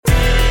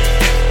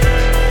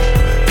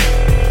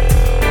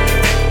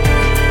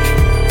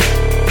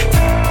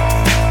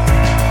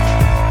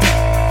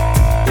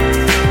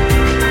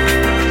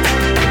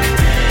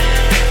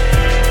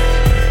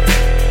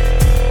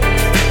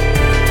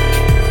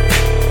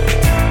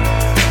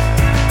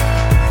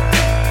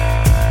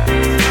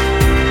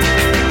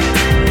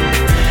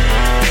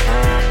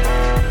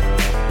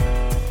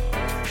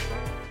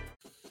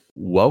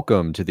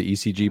Welcome to the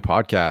ECG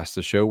podcast,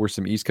 the show where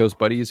some East Coast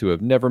buddies who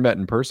have never met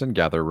in person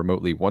gather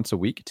remotely once a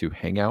week to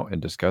hang out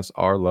and discuss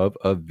our love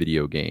of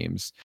video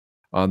games.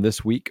 On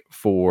this week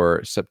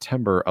for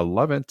September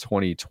 11th,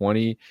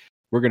 2020,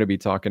 we're going to be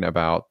talking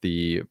about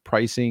the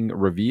pricing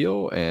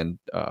reveal and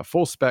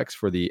full specs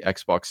for the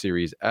Xbox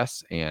Series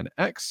S and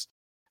X,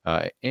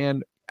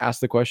 and ask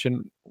the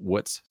question,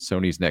 what's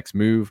Sony's next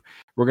move?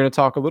 We're going to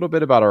talk a little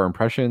bit about our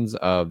impressions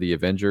of the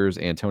Avengers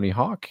and Tony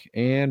Hawk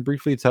and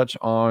briefly touch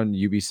on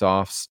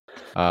Ubisoft's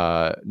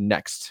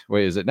next.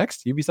 Wait, is it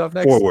next? Ubisoft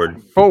next?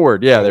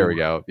 Forward. Yeah, there we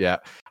go. Yeah.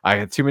 I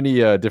had too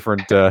many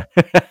different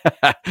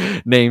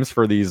names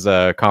for these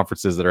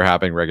conferences that are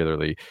happening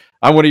regularly.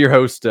 I'm one of your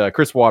hosts,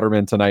 Chris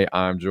Waterman. Tonight,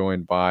 I'm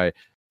joined by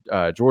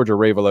George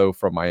Arevalo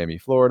from Miami,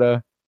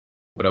 Florida.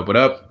 What up, what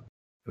up?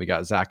 We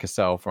got Zach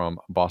Cassell from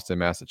Boston,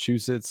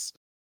 Massachusetts.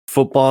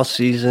 Football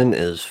season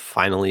is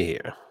finally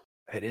here.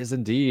 It is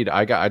indeed.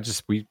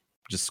 We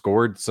just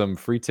scored some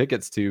free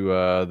tickets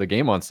to the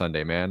game on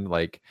Sunday, man.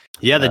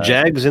 The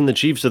Jags and the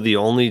Chiefs are the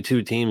only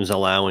two teams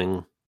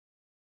allowing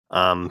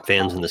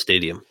fans in the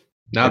stadium.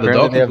 Now the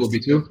Dolphins will be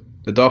too.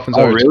 The Dolphins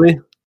are really?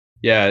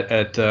 Yeah,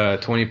 at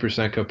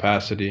 20%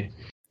 capacity.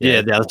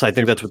 Yeah, I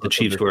think that's what the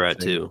Chiefs were at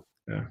too.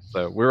 Yeah.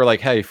 So we were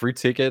like, hey, free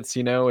tickets,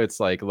 it's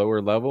like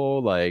lower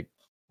level, like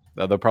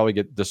they'll probably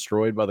get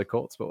destroyed by the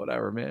Colts, but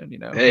whatever, man.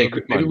 Hey,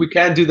 maybe we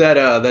can't do that.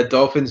 That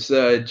Dolphins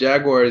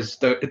Jaguars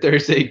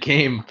Thursday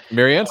game.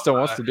 Marianne still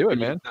wants to do it,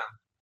 man.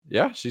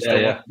 Yeah, she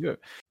still wants to do it.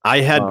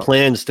 I had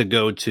plans to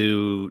go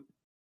to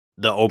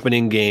the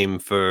opening game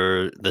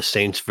for the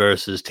Saints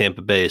versus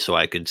Tampa Bay, so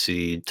I could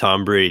see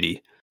Tom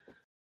Brady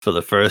for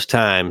the first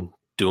time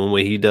doing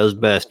what he does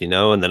best,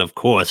 and then of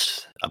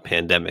course a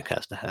pandemic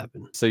has to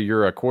happen. So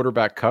you're a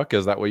quarterback cuck?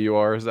 Is that what you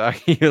are,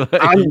 Zach?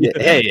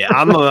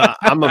 I'm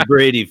a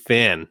Brady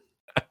fan.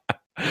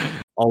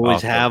 Always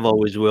awesome. Have,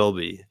 always will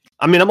be.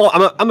 I mean,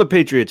 I'm a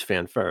Patriots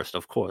fan first,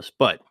 of course,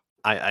 but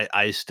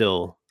I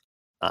still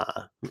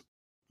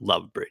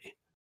love Brady.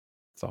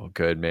 It's all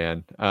good,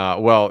 man.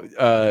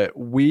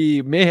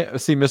 We may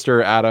see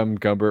Mr. Adam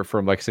Gumbert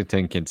from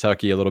Lexington,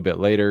 Kentucky a little bit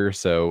later,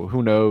 so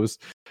who knows?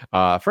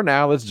 For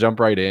now, let's jump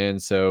right in.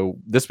 So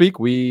this week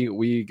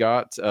we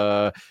got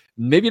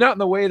maybe not in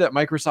the way that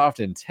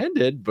Microsoft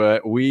intended,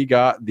 but we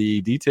got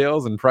the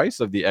details and price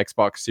of the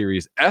Xbox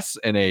Series S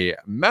in a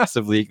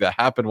massive leak that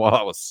happened while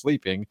I was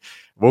sleeping.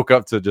 Woke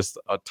up to just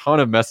a ton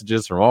of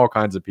messages from all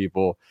kinds of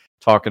people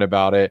talking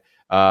about it.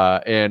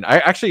 And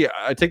I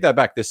take that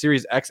back. The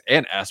Series X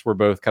and S were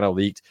both kind of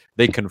leaked.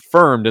 They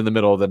confirmed in the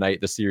middle of the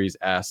night the Series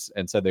S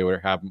and said they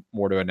would have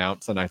more to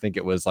announce. And I think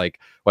it was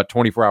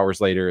 24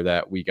 hours later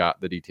that we got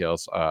the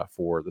details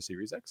for the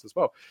Series X as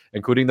well,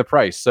 including the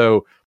price.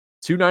 So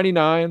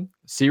 $299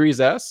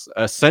 Series S,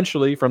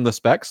 essentially from the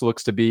specs,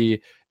 looks to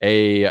be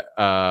a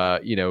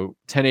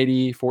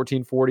 1080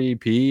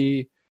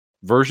 1440p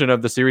version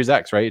of the Series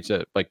X, right?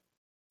 It's like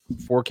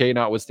 4K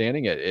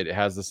notwithstanding, it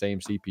has the same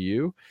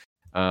CPU.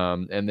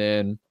 And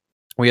then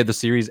we had the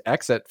Series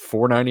X at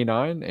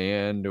 $499,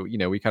 and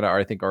we kind of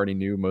I think already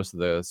knew most of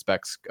the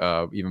specs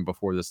even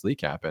before this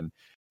leak happened.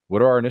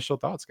 What are our initial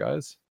thoughts,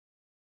 guys?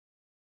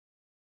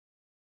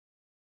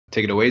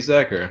 Take it away,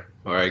 Zach, or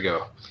I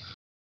go.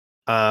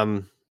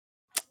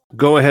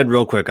 Go ahead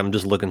real quick. I'm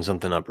just looking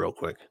something up real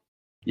quick.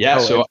 Yeah,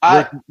 so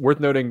worth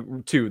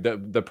noting too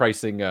the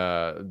pricing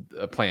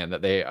plan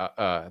that they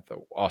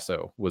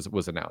also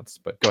was announced.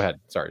 But go ahead,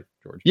 sorry,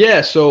 George.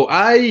 Yeah, so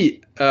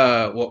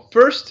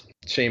first,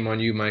 shame on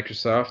you,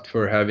 Microsoft,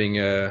 for having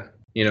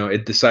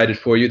it decided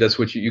for you. That's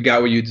what you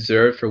got, what you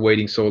deserve for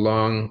waiting so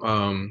long.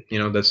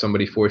 That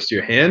somebody forced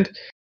your hand,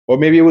 or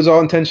maybe it was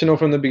all intentional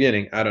from the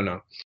beginning. I don't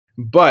know.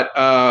 But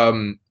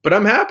I'm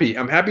happy.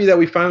 I'm happy that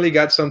we finally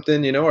got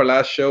something. Our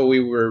last show, we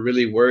were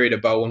really worried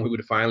about when we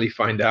would finally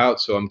find out.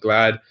 So I'm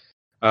glad.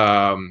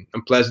 I'm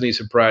pleasantly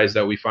surprised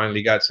that we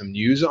finally got some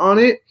news on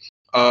it.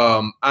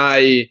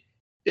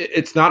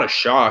 It's not a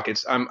shock.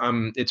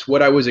 It's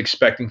what I was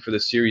expecting for the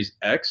Series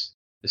X.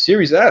 The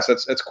Series S,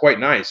 that's quite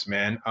nice,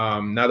 man.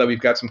 Now that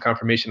we've got some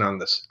confirmation on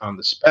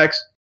the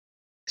specs,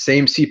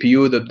 same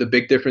CPU. The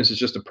big difference is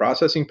just the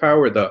processing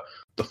power. The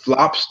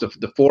flops,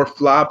 the 4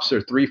 flops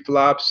or 3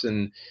 flops,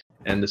 and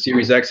the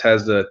Series X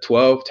has the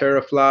 12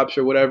 teraflops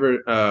or whatever.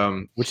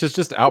 Which is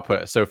just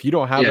output. So if you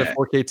don't have a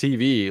 4K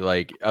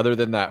TV, other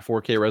than that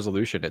 4K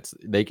resolution,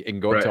 they can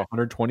go up to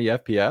 120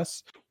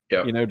 FPS.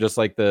 Yeah. Just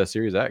like the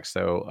Series X.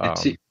 So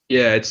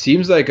it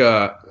seems like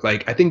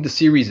I think the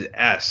Series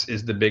S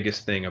is the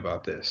biggest thing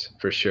about this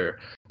for sure.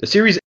 The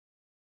Series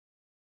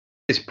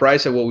is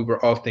priced at what we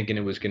were all thinking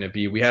it was going to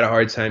be. We had a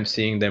hard time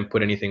seeing them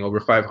put anything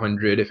over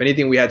 500. If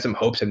anything, we had some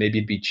hopes that maybe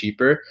it'd be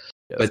cheaper.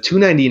 Yes. But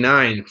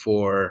 $299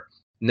 for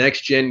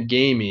next gen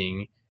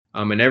gaming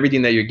and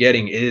everything that you're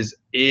getting is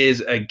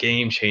a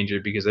game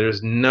changer, because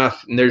there's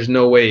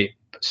no way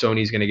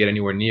Sony's going to get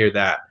anywhere near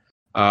that.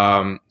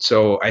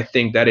 So I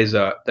think that is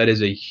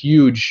a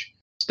huge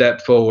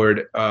step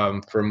forward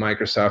for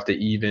Microsoft to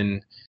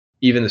even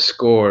the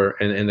score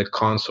and the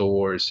console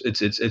wars.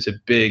 It's a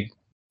big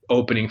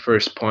opening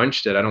first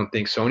punch that I don't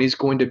think Sony's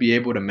going to be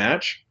able to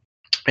match.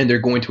 and they're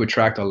going to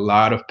attract a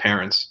lot of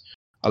parents.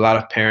 For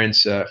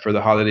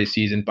the holiday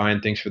season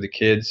buying things for the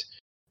kids,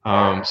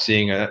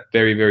 seeing a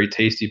very, very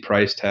tasty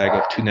price tag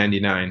of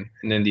 $2.99,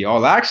 and then the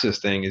all access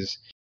thing is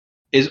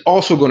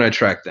also going to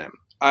attract them.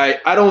 I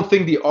don't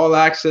think the all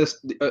access,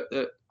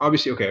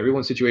 obviously, okay,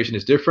 everyone's situation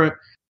is different.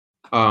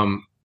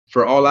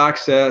 For all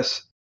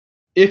access,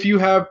 if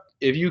you're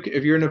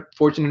in a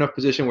fortunate enough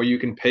position where you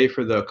can pay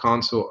for the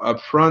console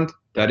up front,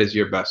 that is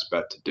your best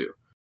bet to do.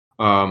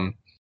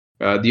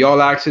 The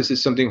all access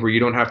is something where you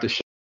don't have to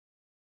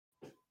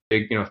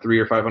 $300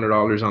 or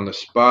 $500 on the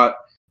spot.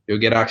 You'll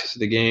get access to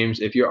the games.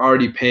 If you're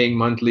already paying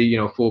monthly,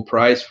 full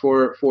price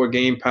for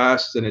Game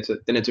Pass, then it's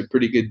a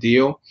pretty good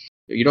deal.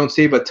 You don't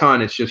save a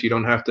ton. It's just you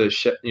don't have to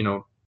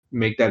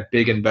make that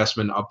big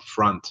investment up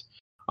front.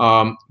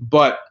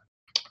 But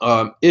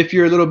if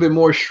you're a little bit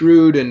more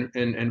shrewd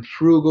and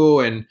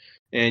frugal and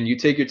you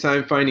take your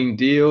time finding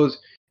deals,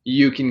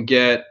 you can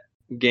get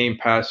Game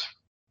Pass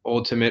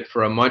Ultimate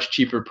for a much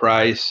cheaper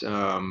price.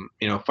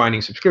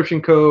 Finding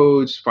subscription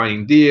codes,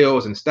 finding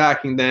deals, and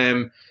stacking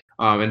them,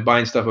 and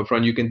buying stuff up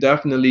front. You can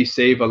definitely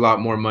save a lot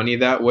more money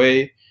that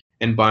way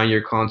and buying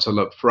your console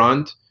up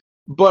front.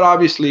 But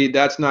obviously,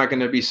 that's not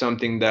going to be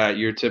something that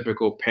your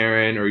typical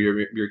parent or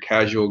your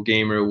casual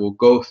gamer will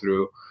go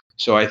through.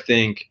 So I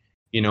think,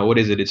 what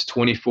is it? It's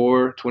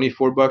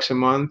 $24 a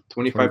month,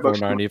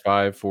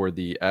 $24.95 for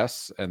the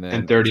S, and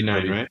then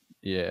 $39, right?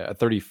 Yeah,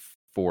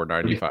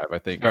 $34.95, I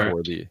think, right.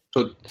 for the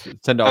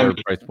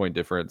 $10 price point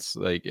difference.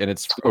 And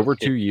it's over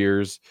 2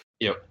 years.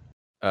 Yep.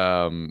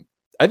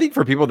 I think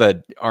for people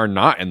that are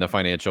not in the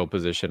financial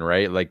position,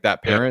 right? Like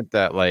that parent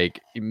that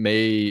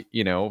may,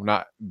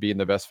 not be in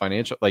the best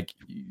financial,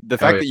 the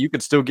fact that you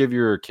could still give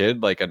your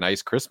kid a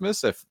nice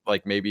Christmas, if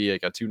maybe a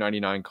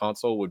 $2.99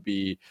 console would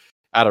be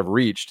out of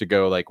reach to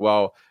go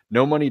well,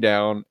 no money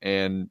down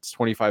and it's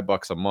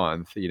 $25 a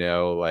month,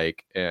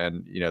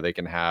 and they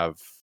can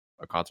have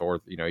a console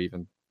worth,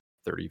 even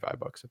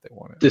 $35 if they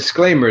want it.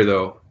 Disclaimer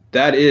though,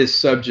 that is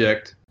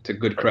subject to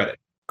good credit.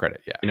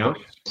 Yeah.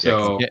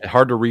 So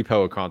hard to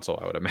repo a console,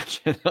 I would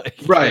imagine.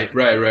 Right.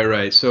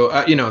 So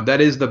that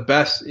is the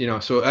best.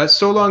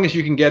 So long as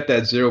you can get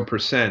that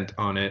 0%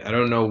 on it. I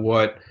don't know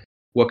what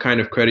kind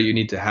of credit you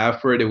need to have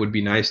for it. It would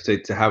be nice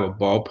to have a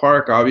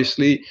ballpark,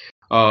 obviously.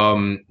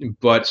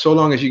 But so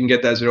long as you can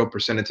get that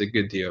 0%, it's a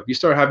good deal. If you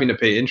start having to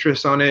pay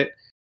interest on it,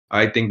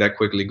 I think that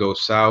quickly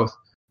goes south.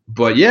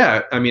 But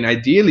yeah, I mean,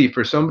 ideally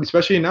for somebody,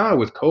 especially now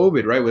with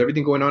COVID, right, with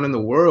everything going on in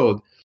the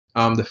world,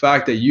 the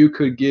fact that you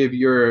could give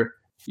your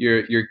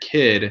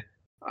kid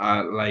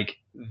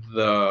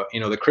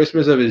the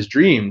Christmas of his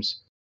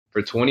dreams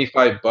for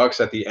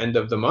 $25 at the end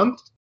of the month,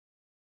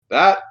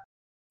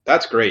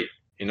 that's great.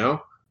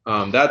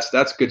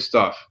 That's good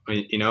stuff.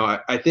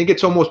 I think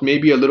it's almost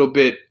maybe a little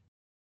bit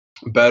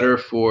better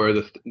for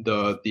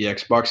the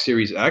Xbox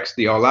Series X,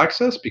 the all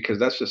access, because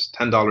that's just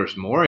 $10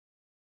 more,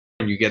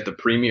 and you get the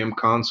premium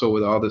console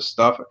with all this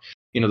stuff,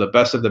 the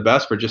best of the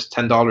best for just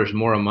 $10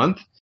 more a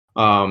month.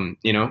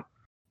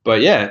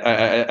 But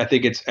yeah, I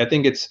think it's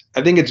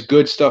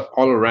good stuff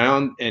all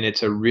around, and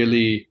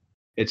the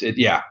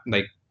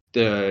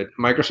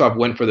Microsoft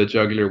went for the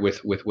jugular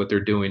with what they're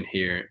doing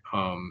here.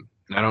 And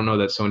I don't know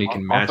that Sony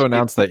can match. Also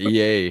announced that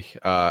EA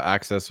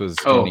access was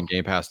joining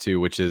Game Pass too,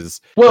 which is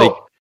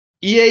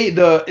EA.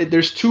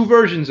 There's two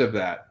versions of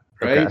that,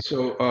 right? Okay.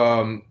 So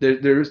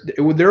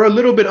they're a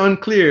little bit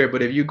unclear,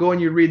 but if you go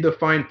and you read the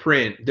fine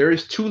print, there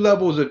is two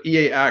levels of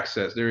EA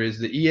access. There is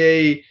the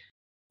EA.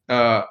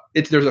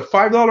 There's a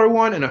 $5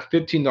 one and a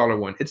 $15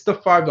 one. It's the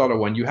 $5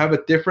 one. You have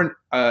a different.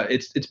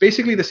 It's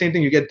basically the same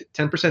thing. You get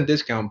 10%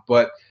 discount,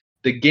 but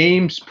the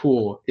games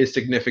pool is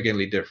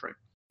significantly different.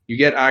 You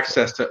get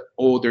access to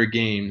older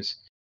games.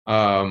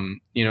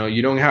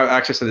 You don't have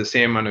access to the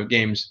same amount of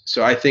games.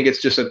 So I think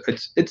it's just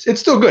it's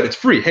still good. It's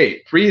free.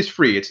 Hey, free is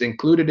free. It's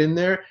included in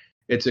there.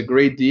 It's a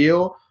great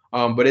deal.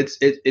 But it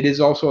is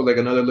also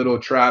another little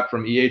trap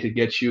from EA to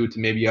get you to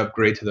maybe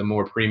upgrade to the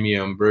more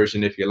premium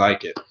version if you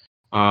like it.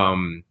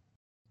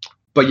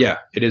 But yeah,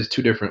 it is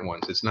two different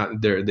ones. It's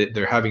not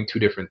they're having two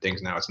different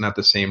things now. It's not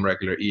the same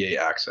regular EA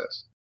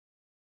access.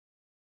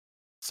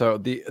 So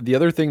the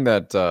other thing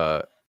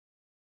that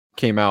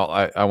came out,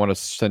 I want to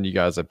send you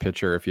guys a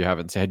picture if you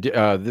haven't seen.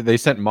 They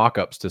sent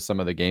mock-ups to some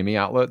of the gaming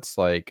outlets,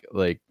 like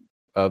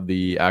of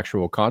the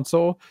actual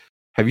console.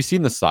 Have you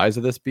seen the size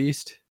of this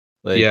beast?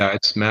 Yeah,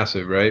 it's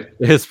massive, right?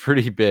 It's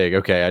pretty big.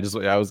 Okay, I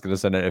was gonna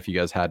send it if you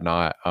guys had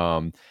not.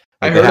 I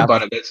heard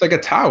about it. It's like a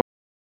tower.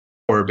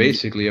 Or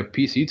basically a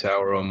PC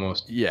tower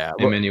almost. Yeah,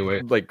 in many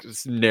ways.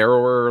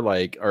 Narrower,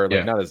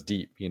 not as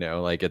deep.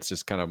 It's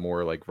just kind of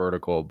more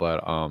vertical.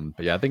 But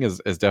yeah, I think is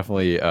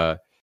definitely. I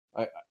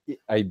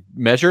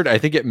measured. I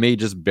think it may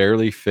just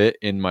barely fit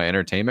in my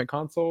entertainment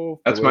console.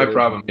 That's my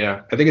problem.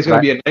 Yeah, I think it's going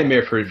to be a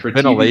nightmare for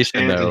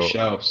ventilation TV stands and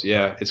shelves.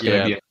 Yeah, it's going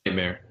to be a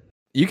nightmare.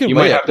 You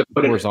might have to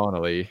put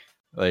horizontally.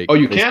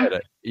 You can.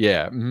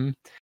 Yeah,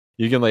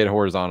 you can lay it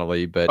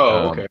horizontally, but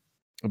okay.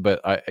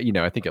 But I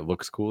think it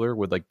looks cooler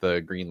with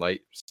the green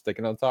light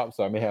sticking on top.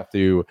 So I may have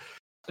to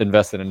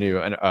invest in a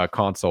new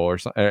console or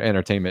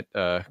entertainment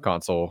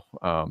console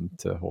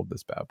to hold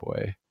this bad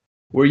boy.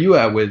 Where you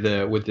at with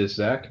this,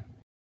 Zach?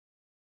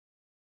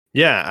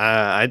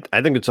 Yeah,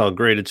 I think it's all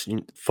great. It's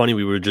funny,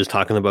 we were just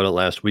talking about it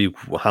last week.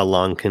 How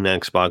long can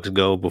Xbox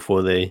go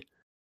before they?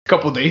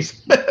 Couple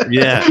days.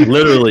 Yeah,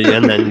 literally,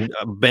 and then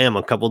bam,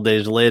 a couple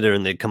days later,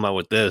 and they come out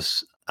with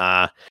this.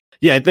 Yeah,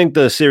 I think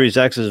the Series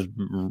X is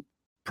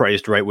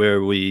priced right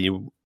where we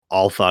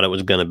all thought it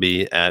was going to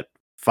be at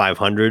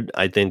 500.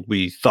 I think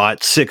we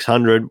thought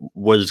 600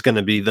 was going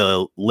to be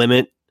the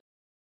limit,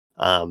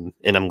 and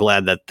I'm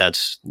glad that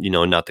that's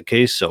not the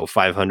case. So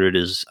 500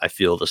 is, I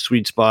feel, the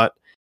sweet spot.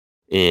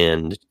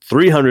 And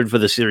 300 for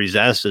the Series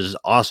S is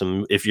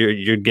awesome. If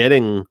you're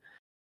getting,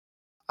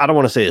 I don't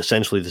want to say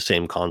essentially the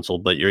same console,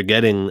 but you're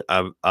getting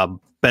a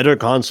better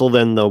console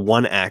than the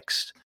One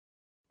X,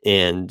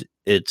 and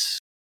it's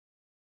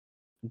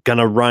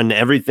gonna run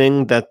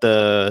everything that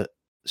the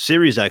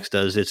Series X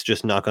does. It's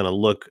just not gonna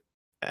look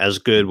as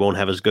good, won't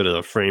have as good of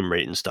a frame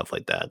rate and stuff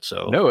like that.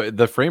 So no,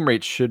 the frame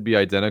rate should be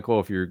identical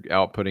if you're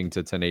outputting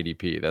to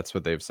 1080p. That's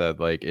what they've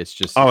said. Like it's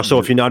just so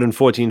if you're not in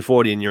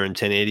 1440 and you're in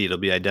 1080, it'll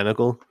be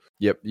identical.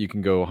 Yep, you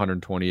can go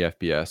 120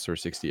 FPS or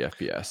 60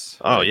 FPS.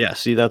 Oh yeah,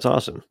 see, that's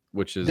awesome.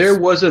 Which is there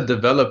was a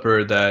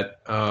developer that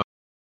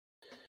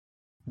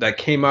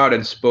came out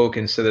and spoke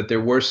and said that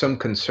there were some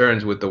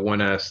concerns with the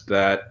One S,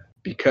 that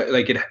because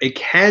like it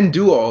can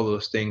do all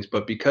those things,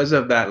 but because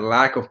of that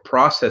lack of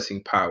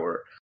processing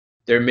power,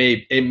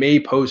 it may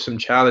pose some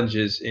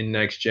challenges in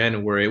next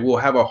gen where it will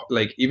have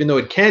even though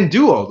it can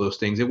do all those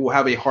things, it will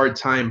have a hard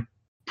time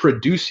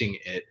producing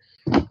it.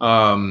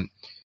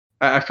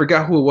 I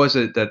forgot who it was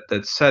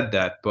that said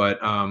that, but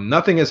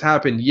nothing has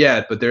happened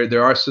yet. But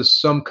there are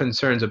some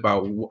concerns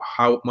about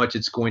how much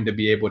it's going to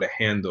be able to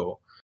handle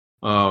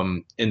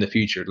in the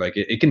future. Like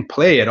it can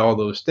play at all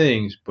those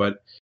things, but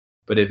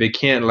if it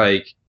can't,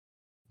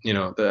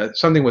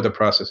 something with the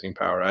processing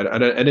power. I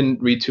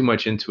didn't read too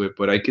much into it,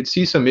 but I could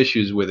see some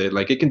issues with it.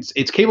 Like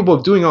it's capable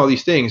of doing all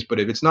these things, but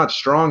if it's not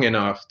strong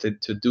enough to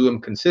do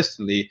them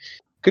consistently,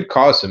 could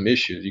cause some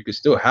issues. You could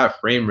still have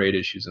frame rate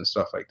issues and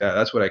stuff like that.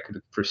 That's what I could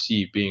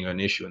perceive being an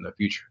issue in the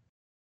future.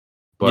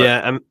 But,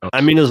 yeah, I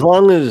mean, as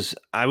long as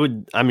I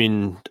would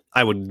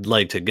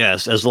like to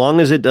guess, as long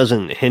as it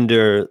doesn't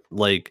hinder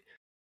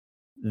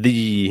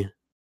the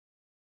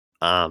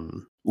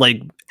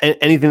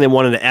anything they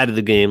wanted to add to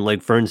the game,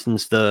 like for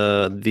instance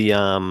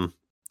the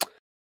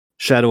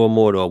Shadow of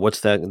Mordor, what's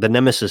that? The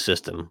Nemesis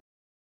system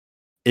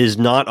is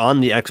not on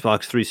the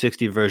Xbox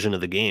 360 version of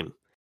the game,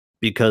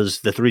 because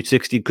the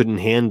 360 couldn't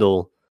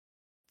handle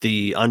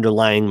the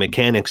underlying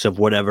mechanics of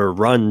whatever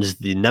runs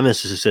the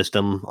Nemesis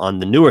system on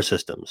the newer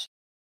systems.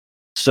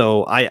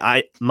 So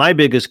my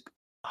biggest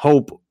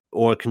hope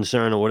or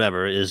concern or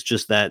whatever is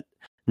just that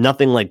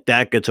nothing like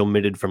that gets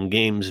omitted from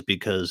games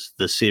because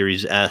the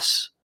Series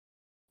S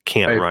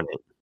can't run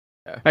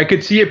it. I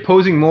could see it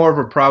posing more of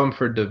a problem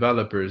for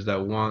developers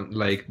that want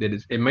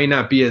that. It may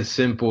not be as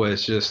simple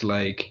as just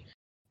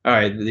all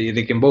right,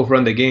 they can both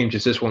run the game,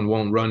 just this one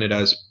won't run it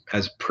as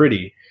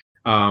pretty.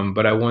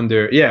 But I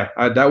wonder,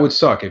 that would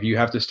suck if you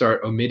have to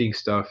start omitting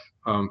stuff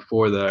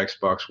for the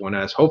Xbox One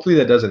S. Hopefully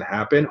that doesn't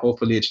happen.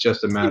 Hopefully it's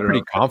just a matter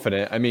of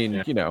confident. I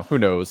mean, who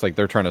knows? Like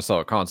they're trying to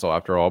sell a console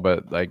after all,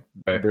 but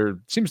there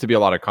seems to be a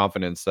lot of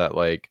confidence that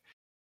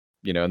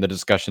in the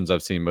discussions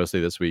I've seen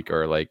mostly this week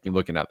are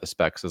looking at the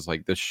specs as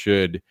this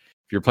should,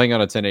 if you're playing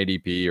on a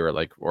 1080p or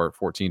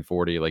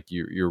 1440,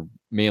 you're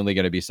mainly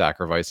going to be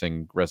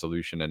sacrificing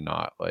resolution and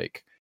not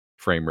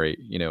frame rate.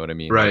 You know what I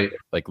mean? Right.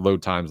 Like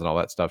load times and all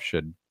that stuff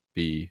should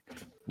be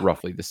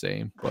roughly the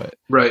same. But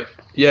right,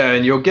 yeah,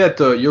 and you'll get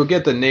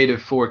the native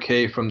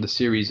 4K from the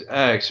Series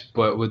X,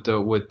 but with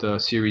the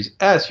Series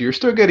S, you're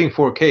still getting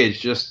 4K. It's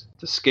just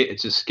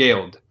it's just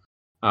scaled.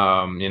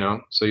 So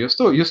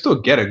you'll still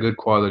get a good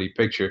quality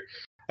picture.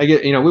 I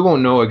get, we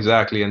won't know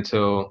exactly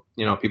until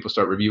people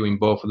start reviewing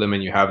both of them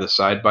and you have the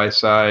side by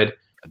side.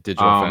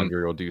 Digital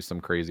Foundry will do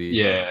some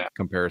crazy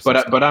comparison.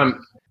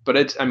 But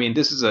it's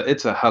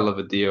a hell of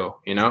a deal,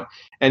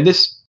 And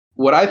this,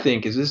 what I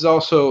think is, this is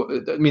also,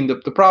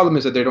 the problem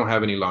is that they don't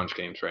have any launch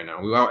games right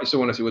now. We also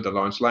want to see what the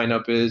launch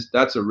lineup is.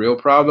 That's a real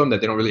problem, that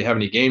they don't really have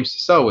any games to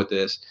sell with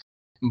this.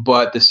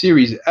 But the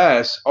Series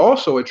S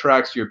also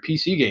attracts your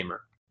PC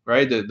gamer,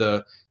 right?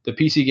 The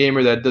PC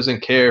gamer that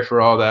doesn't care for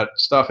all that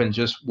stuff and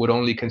just would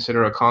only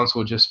consider a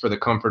console just for the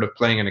comfort of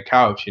playing on a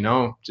couch,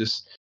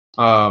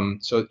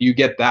 so you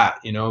get that,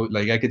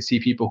 I could see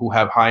people who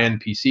have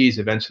high-end PCs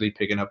eventually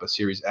picking up a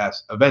Series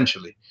S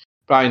eventually.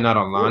 Probably not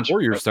on launch.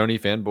 Or your Sony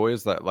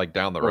fanboys that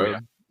down the road,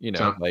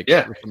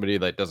 somebody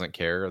that doesn't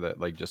care,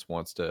 that just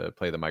wants to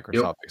play the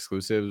Microsoft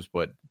exclusives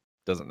but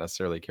doesn't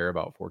necessarily care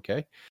about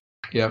 4K.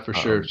 Yeah, for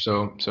sure.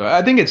 So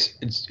I think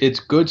it's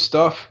good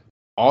stuff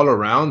all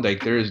around.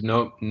 There is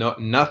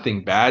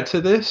nothing bad to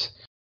this.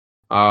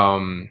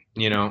 I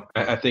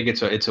think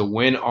it's a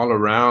win all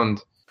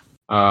around.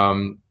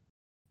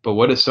 But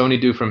what does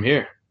Sony do from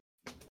here?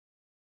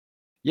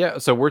 Yeah,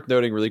 so worth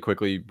noting really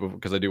quickly,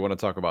 because I do want to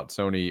talk about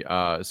Sony.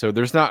 So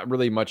there's not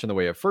really much in the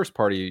way of first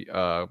party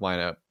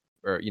lineup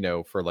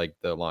or for like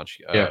the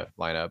launch Yeah.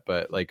 lineup.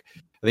 But like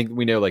I think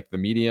we know like the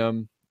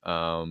medium,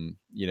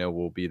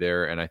 will be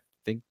there, and I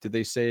think did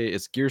they say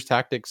it's Gears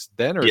Tactics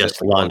then, or is it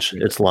Yes, like launch.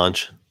 window? It's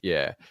launch,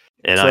 Yeah.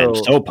 and I'm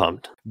So, so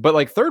pumped. but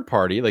like third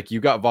party, like you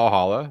got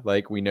Valhalla,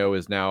 like we know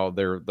is now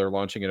they're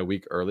launching it a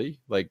week early,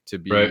 like to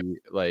be Right.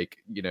 like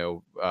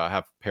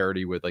have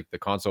parity with like the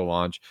console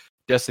launch.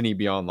 Destiny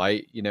Beyond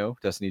Light,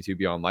 Destiny 2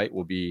 Beyond Light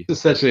will be It's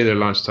essentially their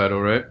launch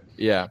title, right?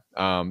 yeah.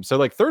 So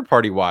like third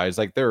party wise,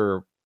 like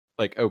they're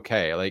like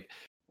okay, like,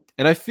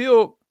 and I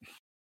feel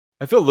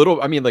a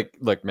little. I mean, like,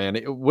 look, man,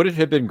 would it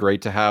have been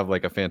great to have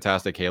like a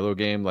fantastic Halo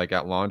game like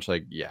at launch?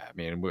 Like, yeah, I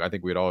mean, I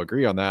think we'd all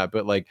agree on that.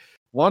 But like,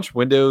 launch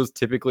windows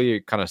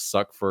typically kind of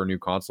suck for new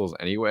consoles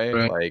anyway.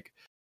 Right. Like,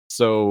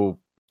 so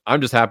I'm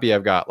just happy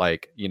I've got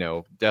like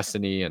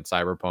Destiny and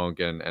Cyberpunk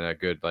and a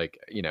good like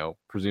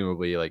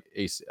presumably like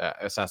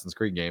Assassin's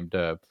Creed game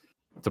to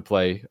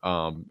play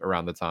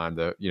around the time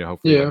to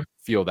hopefully Yeah. like,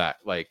 feel that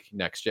like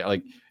next gen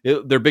like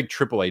they're big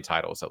AAA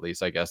titles at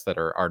least I guess that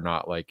are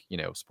not like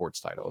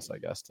sports titles I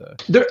guess to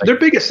Their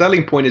biggest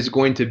selling point is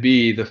going to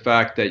be the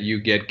fact that you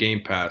get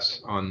Game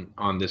Pass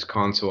on this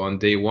console on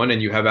day one,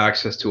 and you have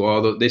access to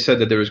all the. They said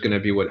that there was going to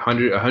be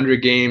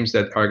 100 games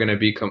that are going to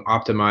become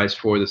optimized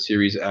for the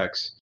Series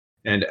X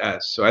and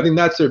S. So I think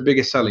that's their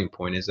biggest selling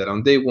point is that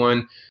on day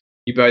one,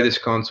 you buy this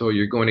console,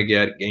 you're going to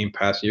get Game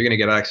Pass, you're going to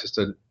get access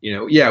to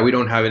we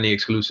don't have any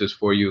exclusives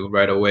for you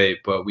right away,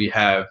 but we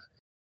have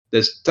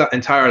this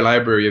entire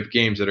library of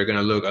games that are going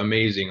to look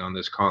amazing on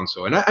this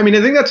console. And I mean,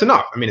 I think that's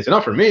enough. I mean, it's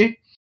enough for me.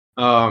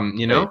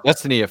 Hey,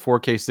 Destiny at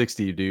 4K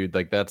 60, dude.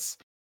 Like that's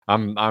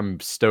I'm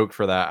stoked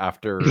for that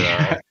after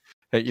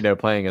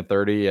playing at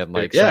 30 and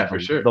like yeah, for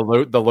sure.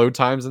 The load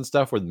times and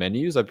stuff with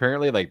menus.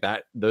 Apparently, like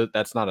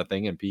that's not a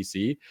thing in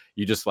PC.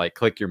 You just like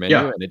click your menu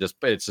and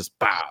it's just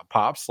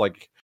pops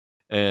like.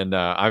 And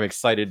I'm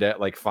excited that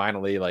like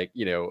finally like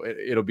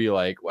it'll be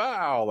like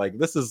wow like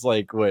this is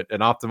like what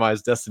an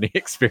optimized Destiny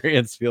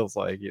experience feels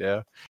like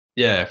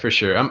Yeah, for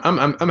sure.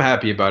 I'm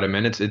happy about it,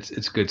 man.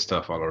 It's good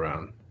stuff all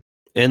around.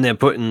 And they're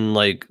putting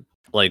like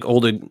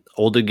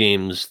older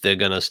games. They're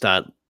gonna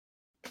start.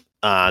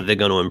 They're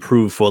gonna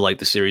improve for like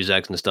the Series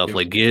X and stuff. Yeah.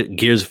 Like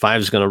Gears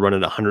 5 is gonna run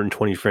at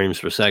 120 frames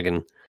per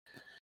second,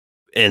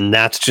 and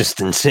that's just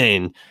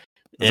insane.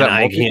 Is that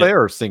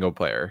multiplayer or single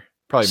player?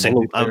 Probably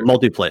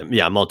multiplayer.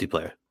 Yeah,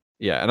 multiplayer.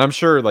 Yeah, and I'm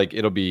sure like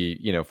it'll be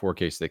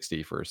 4K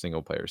 60 for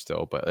single player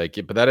still, but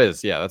that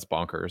is that's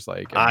bonkers.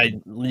 Like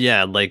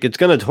like it's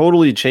gonna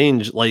totally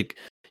change. Like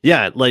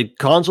like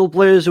console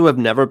players who have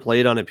never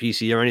played on a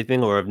PC or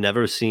anything, or have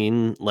never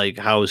seen like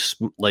how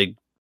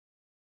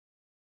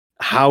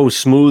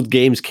smooth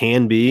games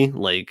can be.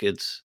 Like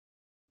it's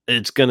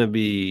gonna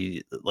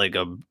be like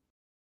a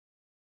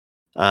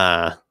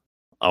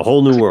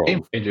whole new world.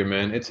 Game changer,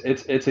 man. It's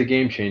a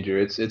game changer.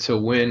 It's a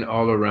win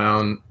all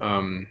around.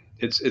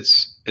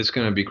 It's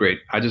gonna be great.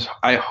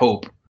 I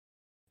hope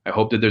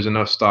that there's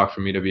enough stock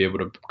for me to be able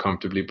to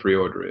comfortably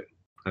pre-order it.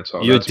 That's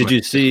all. Did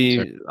you see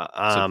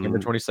September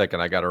 22nd?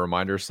 I got a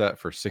reminder set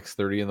for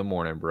 6:30 in the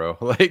morning, bro.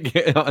 Like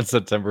on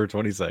September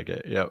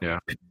 22nd. Yep. Yeah.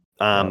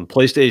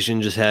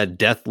 PlayStation just had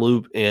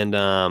Deathloop and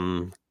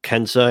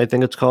Kensa, I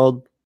think it's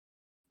called,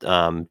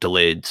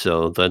 delayed.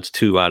 So that's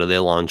 2 out of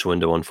their launch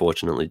window,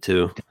 unfortunately,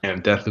 too.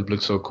 And Deathloop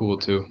looks so cool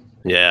too.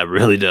 Yeah, it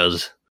really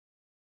does.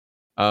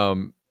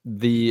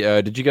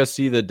 Did you guys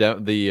see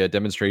the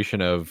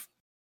demonstration of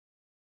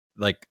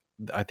like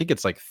I think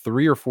it's like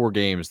 3 or 4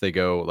 games they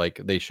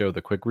show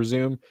the quick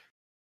resume.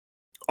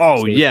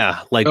 Oh so,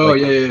 yeah,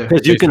 yeah.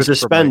 Because you can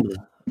suspend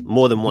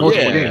more than one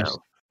game.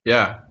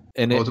 Yeah.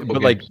 And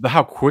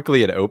how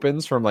quickly it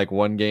opens from like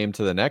one game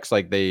to the next,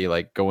 like they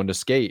like go into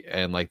skate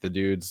and like the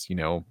dude's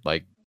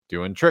like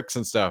doing tricks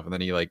and stuff, and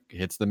then he like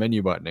hits the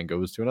menu button and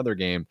goes to another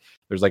game.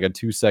 There's like a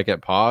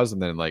 2-second pause,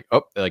 and then like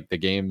like the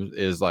game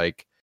is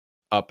like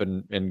up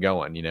and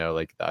going.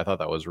 Like I thought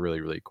that was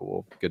really really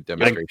cool. Good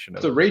demonstration.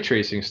 It's the ray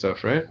tracing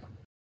stuff, right?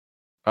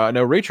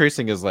 No, ray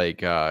tracing is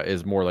like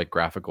is more like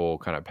graphical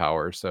kind of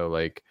power. So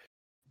like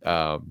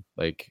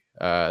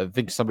I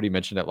think somebody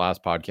mentioned it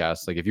last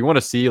podcast. Like if you want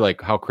to see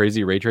like how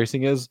crazy ray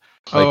tracing is,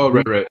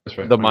 like, right, that's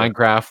right. The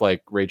Minecraft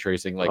like ray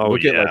tracing, like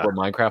look at like what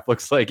Minecraft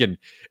looks like, and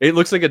it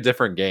looks like a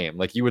different game.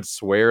 Like you would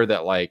swear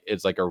that like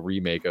it's like a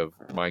remake of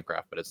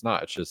Minecraft, but it's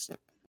not. It's just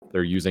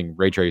they're using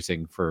ray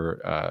tracing for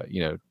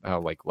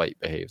how like light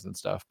behaves and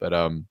stuff. But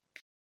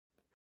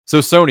so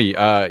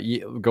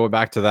Sony, going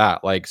back to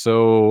that, like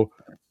so.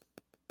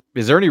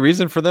 Is there any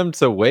reason for them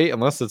to wait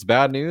unless it's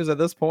bad news at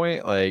this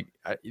point? Like,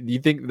 you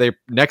think they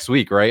next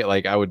week, right?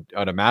 Like,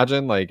 I'd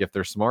imagine, like, if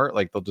they're smart,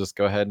 like they'll just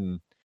go ahead and.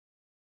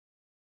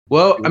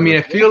 Well, I mean,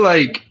 I feel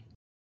like,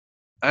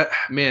 I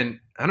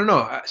don't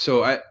know.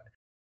 So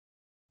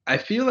I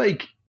feel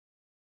like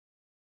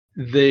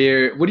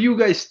what do you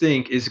guys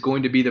think is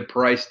going to be the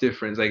price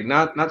difference? Like,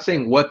 not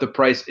saying what the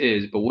price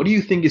is, but what do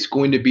you think is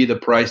going to be the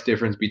price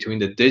difference between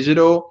the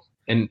digital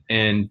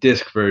and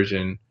disc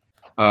version?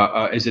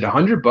 Is it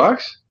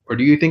 $100? Or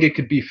do you think it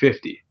could be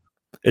 50?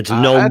 It's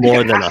no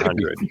more than has to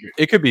be 100.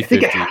 It could be I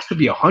think 50. it has to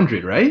be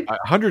 100, right?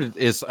 100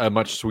 is a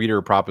much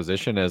sweeter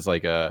proposition as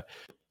like a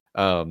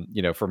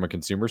from a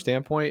consumer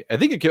standpoint. I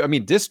think it could, I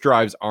mean, disk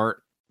drives aren't,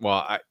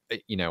 well,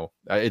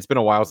 it's been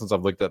a while since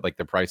I've looked at like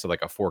the price of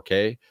like a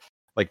 4K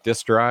like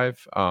disk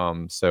drive.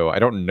 So I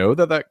don't know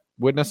that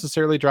would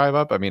necessarily drive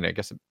up. I mean, I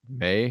guess it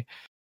may,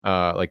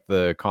 like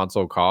the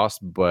console cost,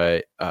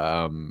 but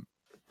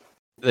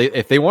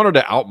if they wanted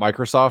to out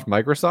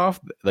Microsoft,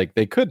 like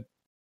they could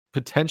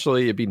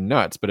potentially, it'd be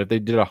nuts. But if they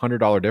did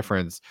 $100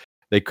 difference,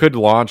 they could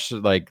launch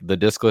like the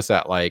diskless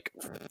at like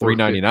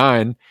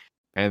 $399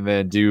 and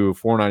then do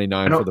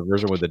 $499 for the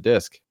version with the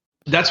disc.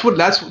 That's where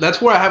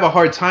I have a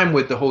hard time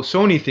with the whole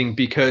Sony thing,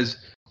 because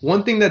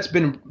one thing that's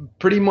been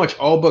pretty much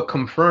all but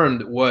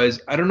confirmed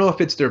was, I don't know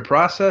if it's their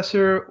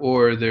processor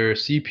or their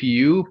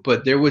CPU,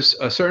 but there was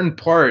a certain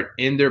part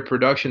in their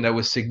production that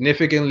was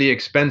significantly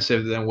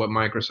expensive than what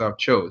Microsoft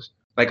chose.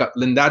 Like,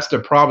 then that's the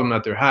problem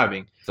that they're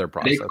having. It's their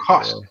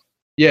processor.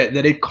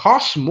 That it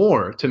costs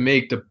more to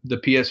make the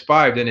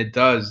PS5 than it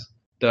does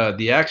the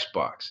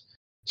Xbox.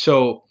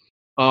 So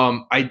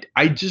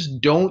I just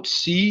don't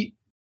see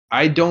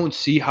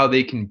how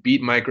they can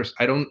beat Microsoft.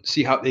 I don't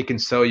see how they can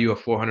sell you a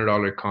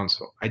 $400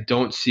 console. I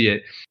don't see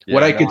it. Yeah,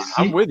 what I could see,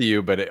 I'm with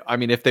you, but I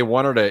mean, if they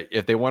wanted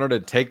to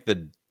take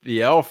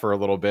the L for a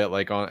little bit,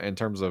 like in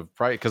terms of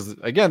price, because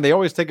again, they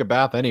always take a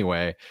bath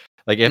anyway.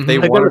 Like if they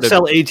wanted to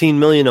sell 18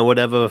 million or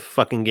whatever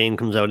fucking game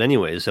comes out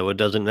anyway, so it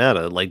doesn't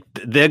matter. Like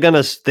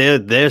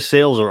their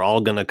sales are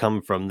all gonna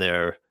come from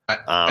their.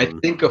 I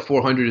think a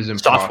 400 is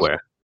impossible.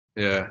 Software.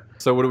 Yeah.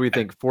 So what do we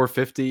think?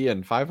 450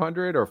 and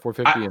 500, or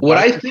 450 and what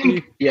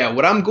 550?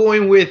 What I'm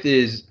going with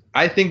is,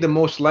 I think the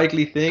most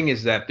likely thing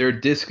is that their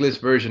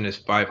diskless version is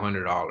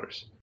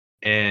 $500,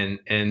 and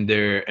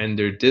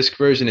their disc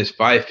version is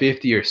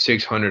 $550 or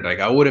 $600.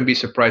 Like, I wouldn't be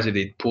surprised if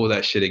they pull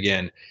that shit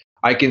again.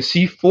 I can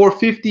see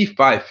 450,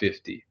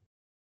 550.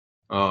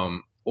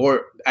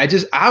 Or I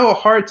have a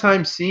hard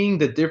time seeing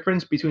the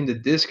difference between the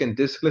disc and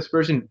diskless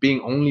version being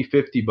only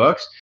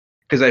 $50.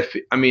 Because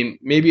I mean,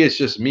 maybe it's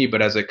just me,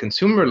 but as a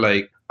consumer,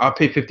 like, I'll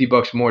pay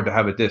 $50 more to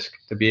have a disc,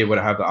 to be able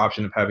to have the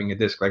option of having a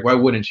disc. Like, why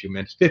wouldn't you,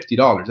 man? It's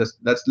 $50.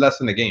 That's less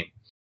than a game.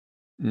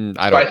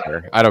 I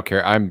don't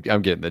care. I'm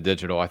getting the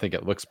digital. I think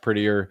it looks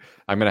prettier.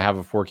 I'm gonna have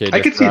a 4K disc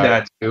I could see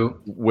that too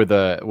with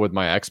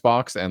my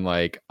Xbox, and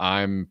like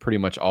I'm pretty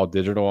much all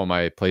digital on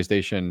my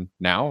PlayStation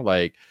now.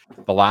 Like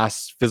the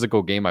last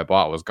physical game I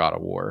bought was God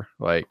of War.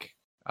 Like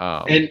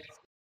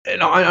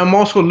and I'm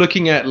also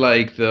looking at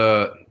like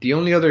the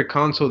only other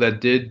console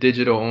that did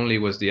digital only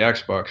was the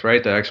Xbox,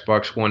 right? The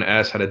Xbox One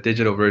S had a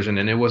digital version,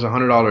 and it was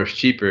 $100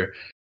 cheaper.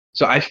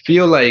 So I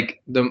feel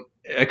like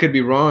I could be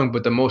wrong,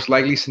 but the most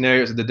likely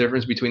scenario is the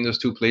difference between those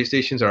two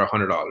PlayStations are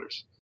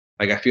 $100.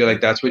 Like, I feel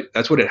like that's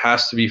what it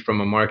has to be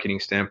from a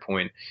marketing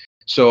standpoint.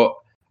 So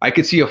I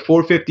could see a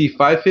 450,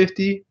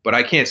 550, but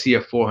I can't see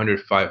a 400,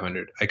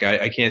 500. Like,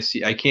 I can't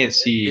see.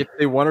 If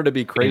they wanted to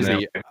be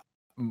crazy.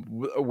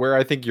 Where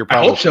I think you're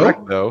probably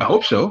correct, though. I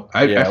hope so.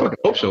 I fucking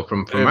hope so.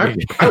 From my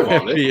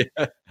it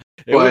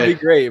would be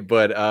great,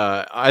 but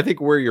I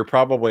think where you're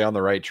probably on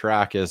the right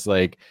track is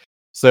like,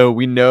 so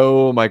we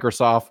know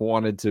Microsoft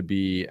wanted to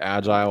be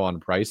agile on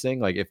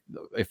pricing. Like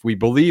if we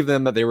believe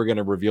them that they were going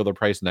to reveal the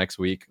price next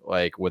week,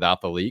 like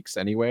without the leaks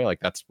anyway, like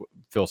that's what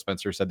Phil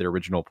Spencer said their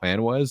original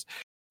plan was,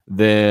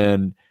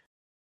 then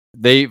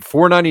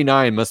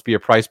 $499 must be a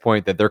price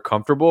point that they're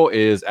comfortable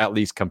is at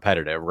least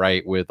competitive,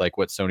 right? With like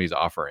what Sony's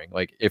offering,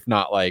 like if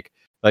not like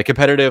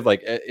competitive,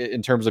 like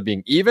in terms of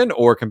being even,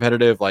 or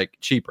competitive, like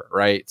cheaper,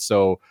 right?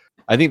 So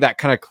I think that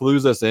kind of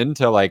clues us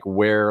into like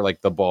where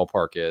like the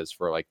ballpark is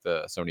for like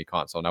the Sony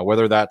console. Now,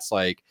 whether that's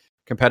like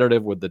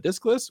competitive with the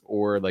diskless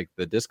or like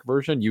the disc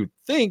version, you'd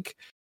think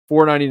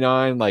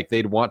 $499, like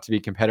they'd want to be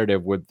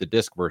competitive with the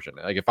disc version.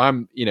 Like if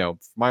I'm, for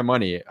my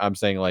money, I'm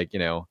saying like,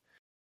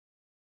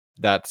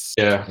 that's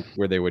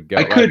where they would go.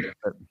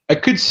 I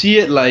could see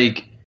it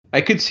like, I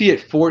could see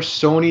it force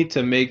Sony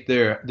to make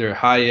their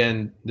high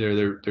end,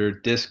 their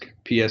disc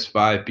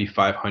PS5 be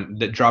 500,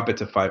 that drop it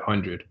to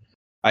 500.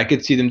 I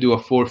could see them do a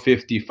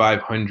 450,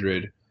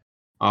 500.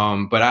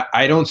 But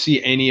I don't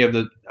see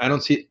I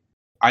don't see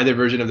either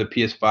version of the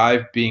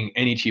PS5 being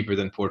any cheaper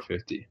than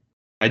 450.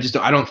 I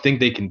don't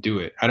think they can do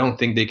it. I don't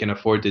think they can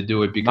afford to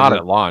do it, because not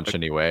at launch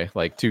anyway.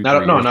 Like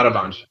not at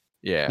launch.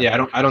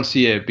 Yeah. I don't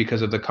see it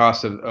because of the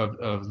cost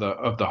of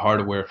the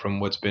hardware from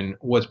what's been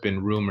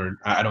rumored.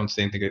 I don't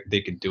think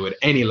they could do it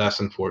any less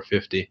than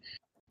 450.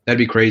 That'd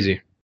be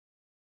crazy.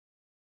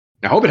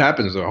 I hope it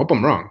happens though. I hope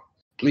I'm wrong.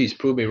 Please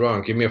prove me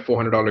wrong. Give me a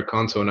 $400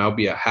 console and I'll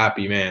be a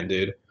happy man,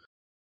 dude.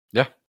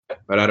 Yeah.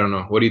 But I don't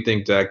know. What do you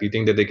think, Zach? Do you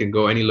think that they can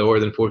go any lower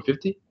than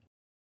 450?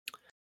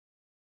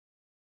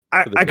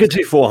 I could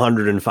see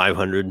 400 and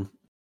 500.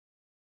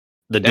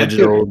 That'd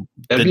be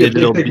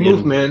a big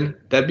move, man.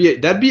 That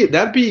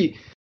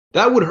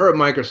would hurt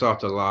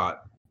Microsoft a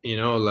lot,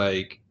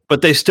 like.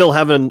 But they still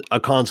have a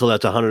console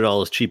that's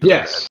 $100 cheaper.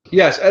 Yes.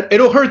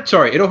 It'll hurt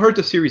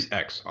the Series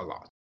X a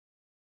lot.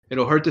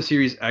 it'll hurt the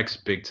Series X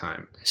big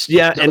time.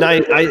 Yeah, and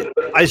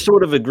I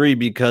sort of agree,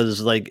 because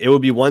like it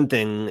would be one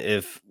thing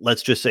if,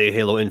 let's just say,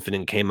 Halo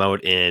Infinite came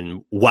out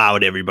and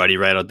wowed everybody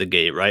right out the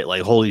gate, right?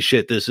 Like, holy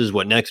shit, this is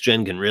what next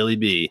gen can really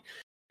be.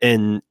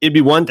 And it'd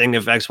be one thing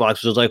if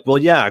Xbox was like, well,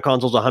 yeah, our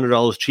console's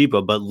 $100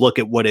 cheaper, but look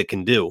at what it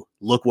can do.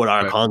 Look what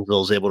our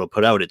console is able to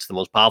put out. It's the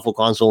most powerful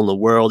console in the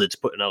world. It's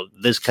putting out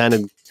this kind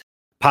of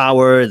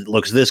power. It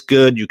looks this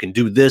good. You can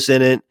do this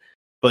in it.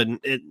 But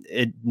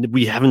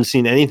we haven't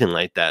seen anything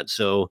like that.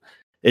 So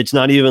it's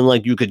not even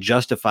like you could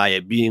justify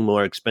it being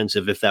more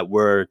expensive if that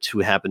were to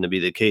happen to be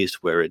the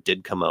case, where it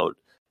did come out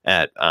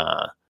at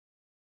 $400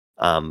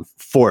 and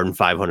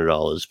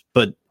 $500.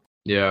 But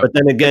yeah, but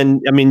then again,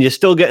 I mean, you're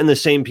still getting the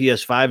same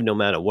PS5 no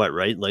matter what,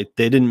 right? Like,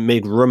 they didn't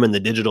make room in the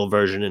digital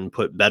version and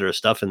put better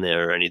stuff in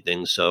there or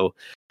anything. So,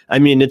 I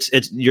mean, it's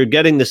you're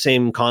getting the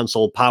same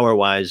console power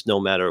wise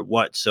no matter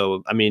what.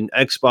 So, I mean,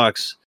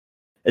 Xbox,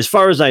 as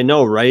far as I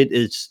know, right,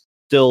 it's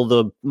still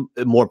the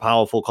more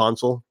powerful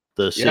console.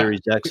 The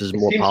Series X is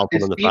more powerful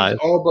than the 5.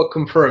 It's all but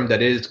confirmed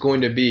that it is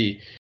going to be.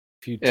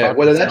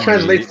 Whether that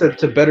translates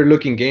to better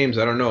looking games,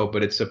 I don't know,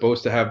 but it's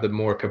supposed to have the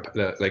more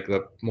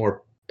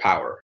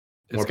power.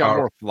 It's got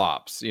more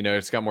flops,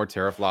 it's got more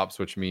teraflops,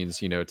 which means,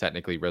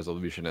 technically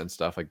resolution and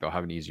stuff, like they'll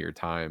have an easier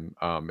time.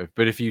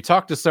 But if you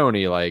talk to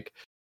Sony, like,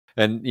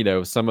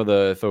 and some of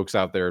the folks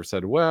out there have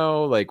said,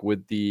 well, like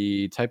with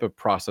the type of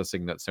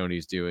processing that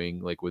Sony's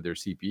doing, like with their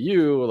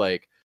CPU,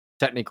 like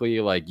technically,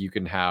 like you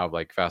can have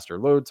like faster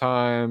load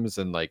times,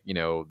 and like,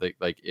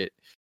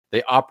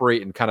 they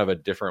operate in kind of a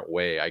different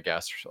way, I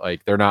guess.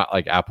 Like they're not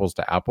like apples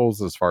to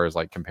apples as far as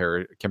like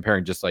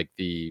comparing just like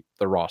the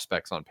raw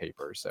specs on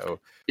paper. So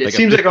it like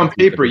seems like on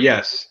paper,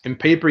 yes. In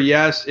paper,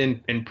 yes.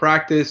 In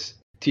practice,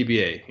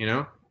 TBA,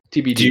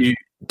 TBD.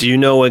 Do you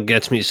know what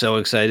gets me so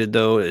excited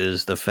though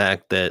is the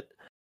fact that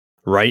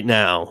right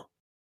now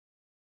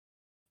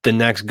the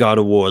next God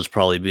of War is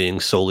probably being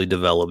solely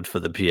developed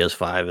for the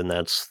PS5, and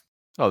that's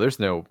there's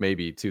no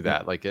maybe to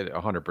that. Like it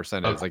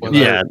 100% is like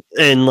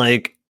and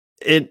like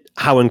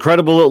how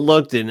incredible it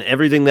looked and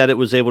everything that it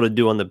was able to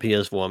do on the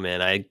PS4,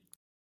 man.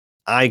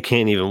 I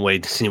can't even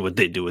wait to see what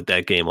they do with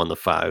that game on the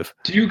 5.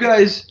 Do you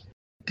guys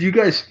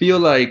feel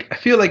like, I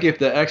feel like if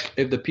the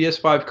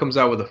PS5 comes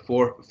out with a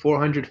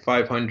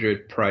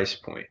 400-500 price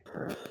point,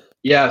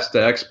 yes, the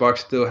Xbox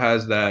still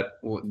has that.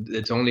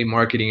 Its only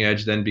marketing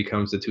edge then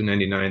becomes the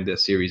 $299, the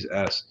Series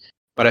S.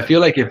 But I feel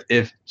like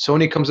if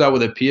Sony comes out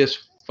with a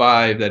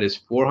PS5 that is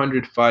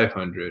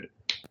 400-500,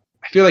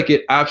 I feel like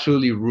it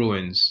absolutely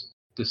ruins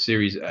the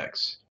Series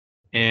X,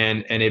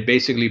 and it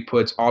basically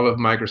puts all of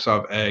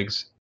Microsoft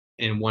eggs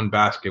in one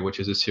basket,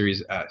 which is a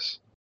Series S.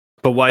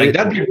 But why? Like,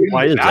 that'd be really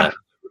why is bad.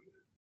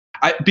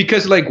 that?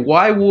 Because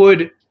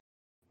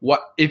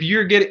if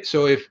you're getting,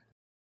 so if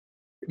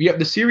you have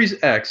the Series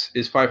X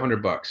is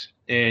 $500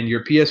 and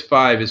your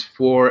PS5 is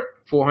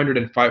 $400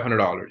 and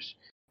 $500,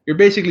 you're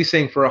basically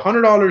saying for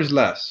 $100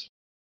 less,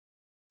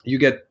 you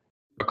get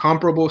a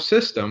comparable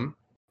system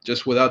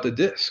just without the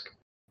disc.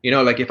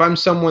 Like if I'm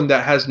someone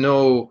that has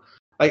no,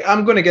 like,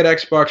 I'm going to get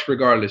Xbox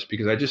regardless,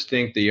 because I just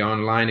think the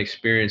online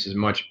experience is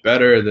much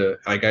better.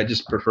 I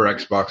just prefer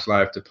Xbox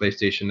Live to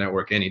PlayStation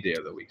Network any day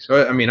of the week.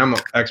 So, I mean, I'm an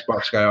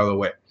Xbox guy all the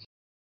way.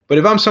 But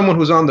if I'm someone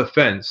who's on the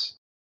fence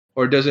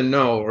or doesn't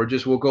know, or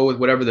just will go with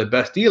whatever the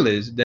best deal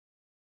is, then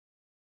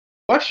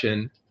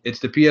it's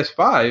the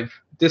PS5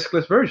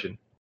 discless version.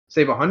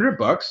 Save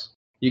 $100,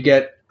 you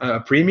get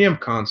a premium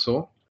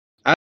console.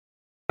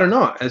 I don't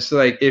know. It's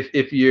like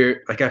if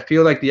you're like, I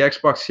feel like the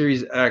Xbox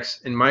Series X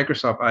in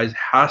Microsoft eyes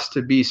has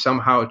to be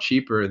somehow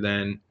cheaper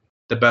than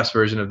the best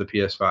version of the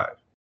PS5.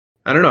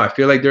 I don't know. I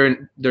feel like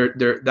they're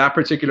that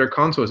particular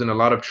console is in a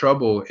lot of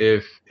trouble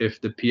if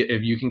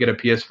you can get a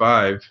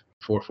PS5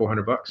 for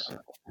 $400.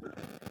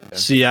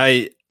 See,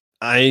 I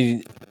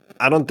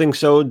don't think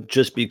so.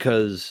 Just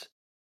because,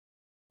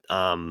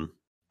 I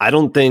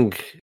don't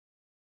think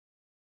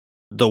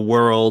the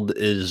world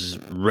is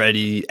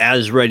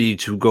ready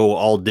to go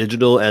all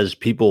digital as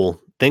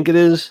people think it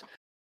is,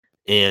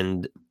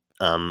 and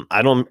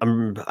I don't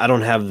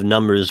have the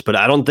numbers, but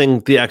I don't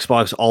think the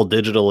Xbox All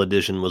Digital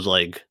Edition was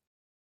like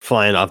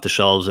flying off the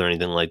shelves or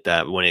anything like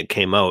that when it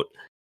came out.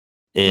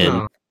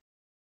 And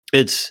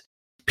it's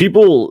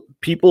people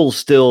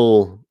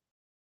still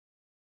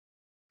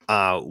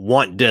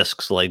want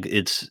discs. Like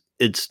it's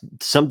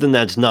something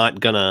that's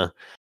not gonna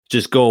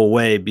just go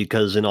away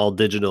because an all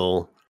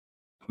digital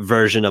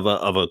version of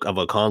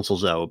a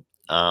console's out.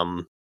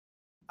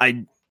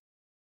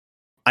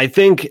 I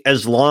think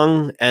as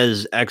long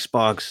as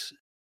Xbox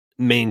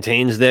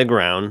maintains their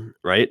ground,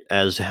 right,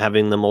 as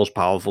having the most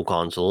powerful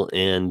console,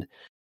 and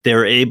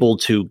they're able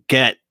to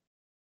get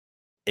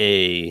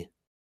a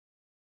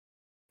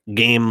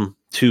game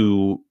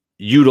to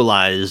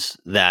utilize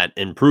that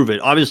and prove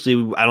it.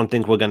 Obviously, I don't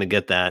think we're going to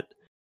get that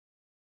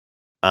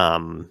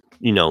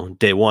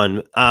day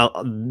one.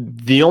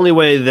 The only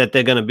way that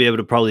they're going to be able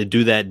to probably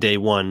do that day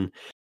one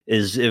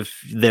is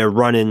if they're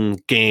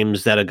running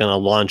games that are going to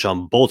launch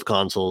on both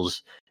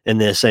consoles and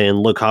they're saying,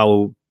 look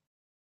how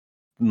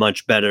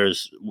much better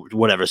as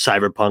whatever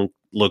Cyberpunk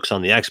looks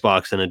on the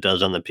Xbox than it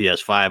does on the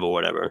PS5 or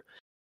whatever.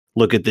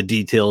 Look at the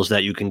details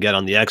that you can get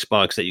on the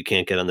Xbox that you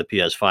can't get on the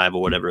PS5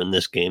 or whatever in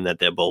this game that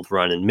they're both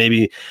running.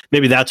 Maybe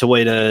that's a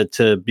way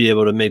to be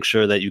able to make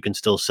sure that you can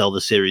still sell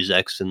the Series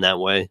X in that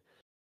way.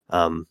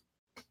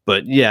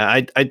 But yeah,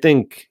 I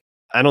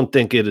don't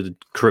think it'd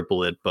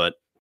cripple it, but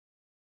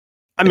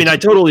I mean, I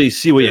totally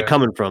see where you're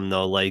coming from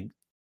though. Like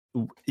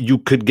you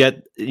could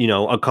get,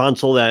 a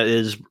console that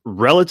is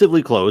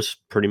relatively close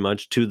pretty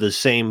much to the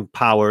same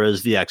power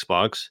as the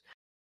Xbox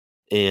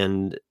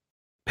and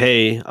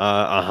pay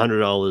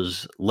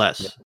 $100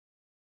 less.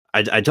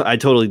 I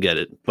totally get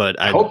it, but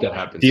I hope that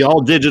happens. The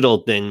all digital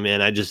thing,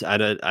 man. I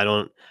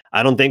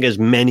don't think as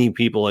many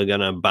people are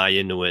gonna buy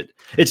into it.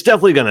 It's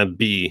definitely gonna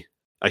be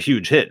a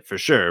huge hit for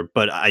sure,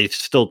 but I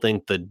still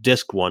think the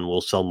disc one will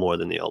sell more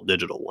than the all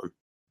digital one.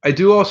 I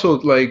do also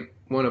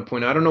want to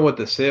point out, I don't know what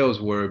the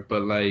sales were,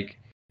 but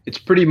it's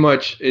pretty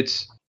much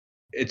it's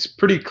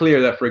pretty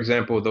clear that, for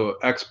example, the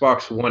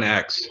Xbox One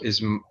X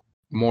is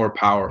more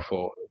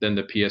powerful than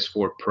the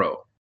PS4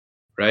 Pro,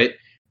 right?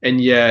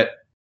 And yet,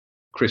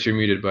 Chris, you're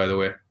muted, by the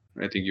way.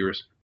 I think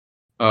yours.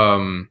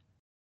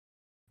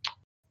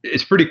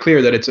 It's pretty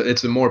clear that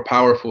it's a more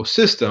powerful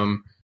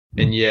system,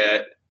 and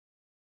yet,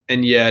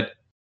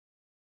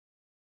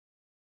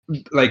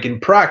 like in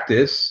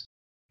practice,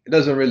 it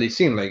doesn't really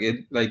seem like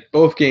it. Like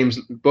both games,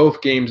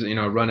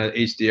 run at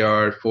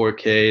HDR,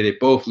 4K. They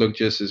both look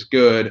just as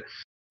good.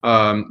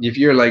 If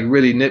you're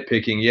really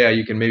nitpicking, yeah,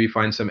 you can maybe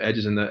find some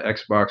edges in the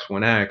Xbox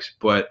One X,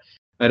 but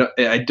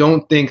I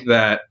don't think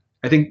that.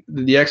 I think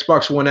the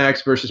Xbox One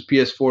X versus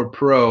PS4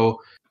 Pro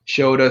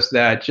showed us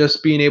that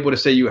just being able to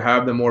say you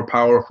have the more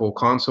powerful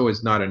console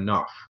is not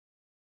enough.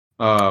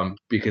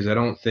 Because I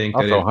don't think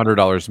also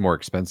 $100 more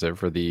expensive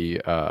for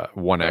the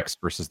One X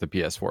versus the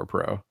PS4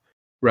 Pro.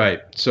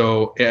 Right.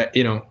 So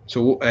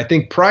so I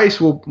think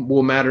price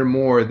will matter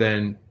more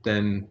than I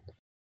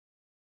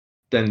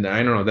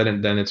don't know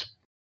than its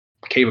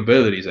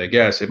capabilities, I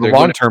guess. If the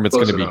long term, it's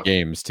going to be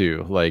games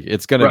too. Like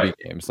it's going to be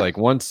games. Like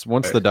once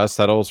the dust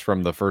settles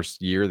from the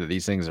first year that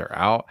these things are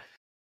out,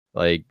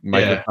 like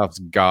Microsoft's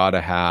got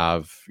to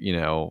have,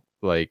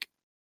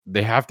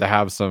 they have to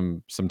have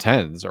some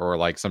 10s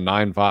or some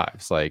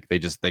 9.5s. Like they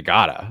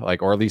gotta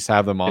or at least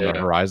have them on the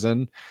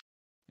horizon.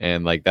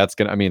 And that's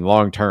gonna, I mean,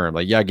 long term,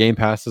 Game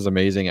Pass is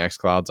amazing,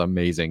 xCloud's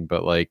amazing,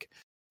 but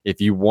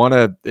if you want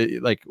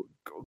to,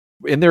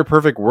 in their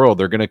perfect world,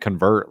 they're gonna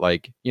convert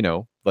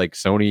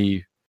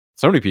Sony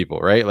people,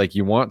 right?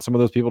 You want some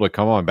of those people to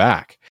come on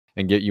back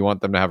and you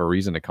want them to have a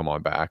reason to come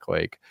on back,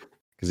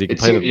 because you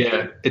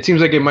can it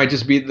seems like it might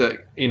just be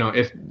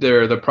if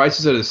the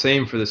prices are the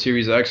same for the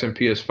Series X and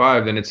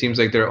PS5, then it seems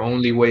like their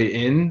only way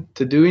in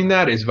to doing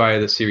that is via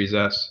the Series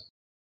S.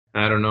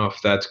 I don't know if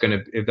that's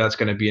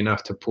gonna be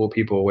enough to pull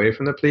people away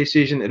from the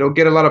PlayStation. It'll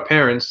get a lot of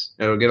parents,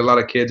 it'll get a lot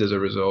of kids as a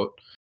result,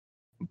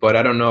 but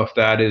I don't know if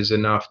that is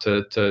enough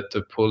to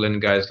pull in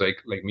guys like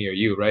me or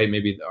you, right?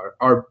 Maybe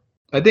our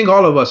I think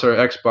all of us are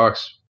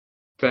Xbox,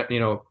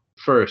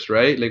 first,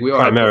 right? We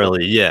are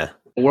primarily, yeah.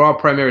 We're all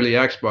primarily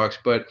Xbox,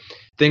 but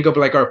think of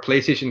our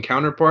PlayStation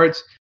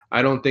counterparts.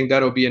 I don't think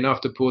that'll be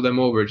enough to pull them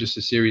over just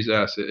a Series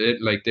S.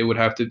 They would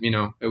have to,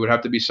 it would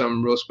have to be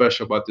something real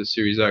special about this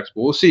Series X.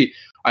 But we'll see.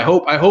 I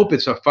hope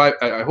it's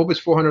I hope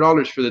it's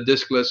 $400 for the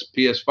discless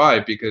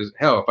PS5, because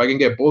hell, if I can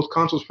get both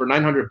consoles for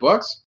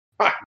 $900,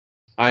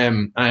 I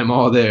am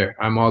all there.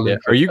 I'm all in.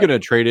 Are you gonna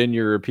trade in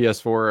your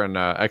PS4 and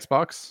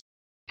Xbox?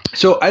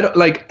 So I don't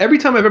every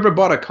time I've ever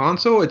bought a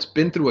console, it's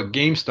been through a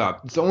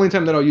GameStop. It's the only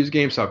time that I'll use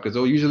GameStop because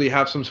they'll usually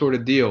have some sort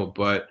of deal.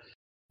 But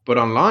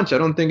on launch, I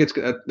don't think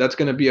that's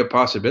going to be a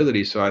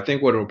possibility. So I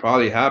think what will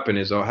probably happen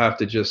is I'll have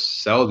to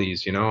just sell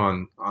these,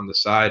 on the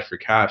side for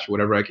cash,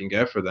 whatever I can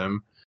get for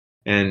them,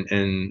 and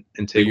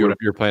take. So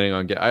you're planning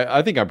on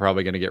I think I'm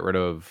probably going to get rid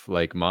of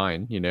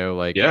mine.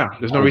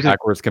 There's no reason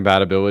backwards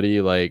compatibility.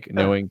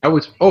 Knowing I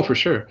would. Oh, for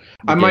sure.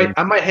 I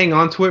might hang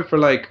on to it for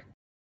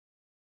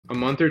a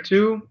month or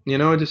two.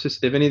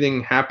 Just if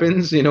anything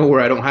happens, where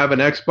I don't have an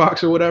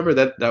Xbox or whatever,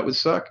 that would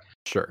suck.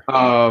 Sure.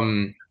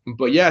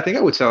 But yeah, I think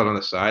I would sell it on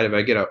the side if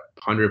I get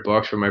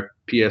 $100 for my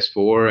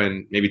PS4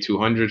 and maybe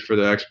 $200 for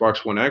the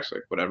Xbox One X,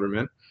 whatever,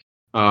 man.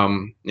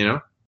 You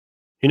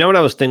know what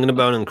I was thinking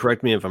about, and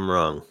correct me if I'm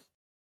wrong,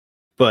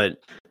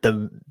 but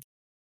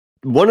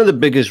one of the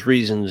biggest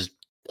reasons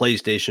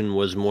PlayStation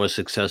was more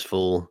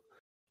successful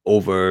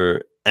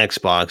over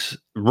Xbox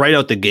right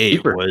out the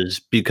gate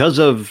was because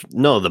of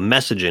the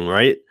messaging,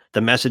 right? The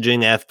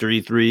messaging after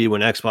E3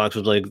 when Xbox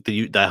was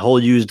the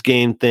whole used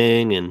game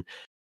thing, and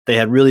they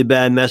had really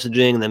bad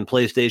messaging, and then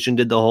PlayStation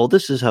did the whole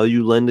 "this is how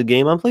you lend a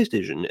game on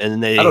PlayStation," and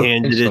then they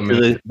handed it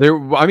to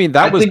the. I mean,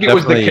 I think it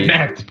was the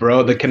Kinect,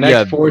 bro. The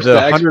Kinect forced the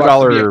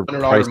 $100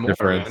 price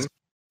difference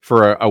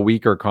for a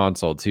weaker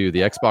console too. The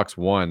Xbox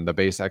One, the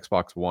base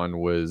Xbox One,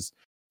 was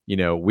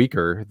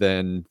weaker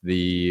than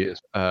the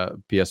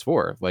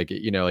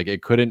PS4.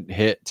 It couldn't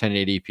hit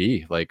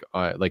 1080p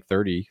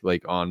 30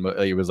 on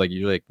it was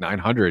usually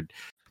 900.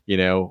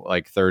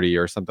 like 30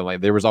 or something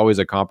like. There was always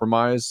a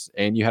compromise,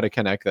 and you had a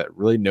Kinect that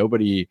really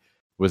nobody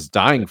was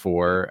dying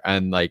for,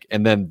 and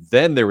then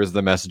there was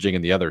the messaging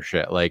and the other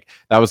shit. Like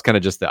that was kind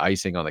of just the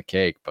icing on the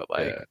cake. But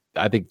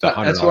I think the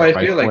that's why $100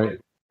 price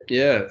point.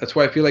 That's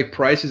why I feel like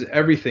price is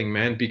everything,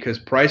 man. Because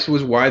price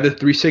was why the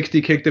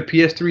 360 kicked the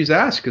PS3's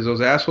ass, because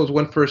those assholes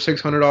went for a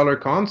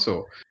 $600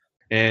 console,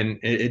 and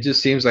it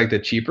just seems like the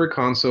cheaper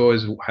console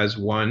has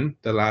won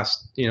the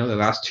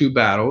last two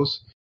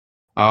battles.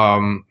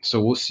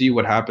 So we'll see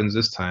what happens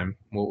this time.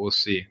 We'll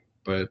see,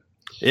 but.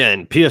 Yeah,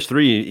 and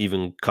PS3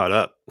 even caught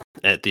up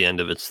at the end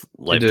of its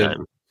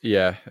lifetime.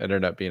 Yeah, it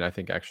ended up being, I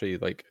think, actually,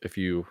 like if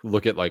you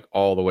look at like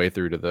all the way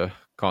through to the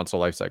console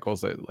life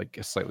cycles, it like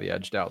slightly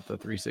edged out the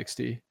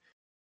 360.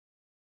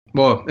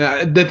 Well,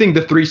 I think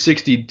the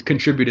 360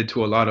 contributed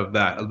to a lot of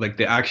that, like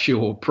the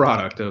actual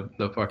product of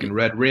the fucking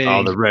red rings.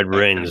 Oh, the red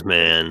rings,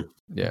 man.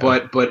 Yeah.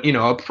 But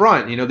up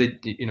front,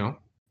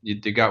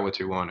 they got what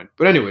you wanted.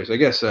 But anyways, I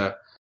guess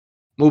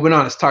moving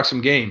on, let's talk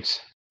some games.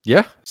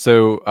 Yeah.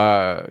 So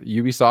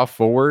Ubisoft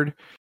Forward.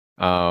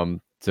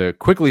 To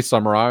quickly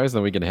summarize,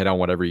 then we can hit on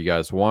whatever you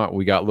guys want.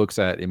 We got looks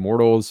at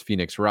Immortals,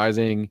 Phoenix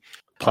Rising,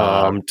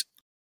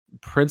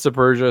 Prince of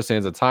Persia,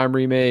 Sands of Time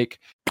remake,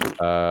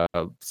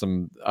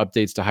 some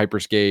updates to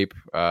Hyperscape,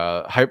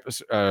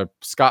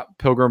 Scott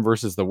Pilgrim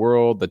versus the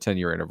World, the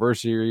 10-year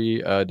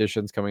anniversary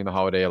editions coming the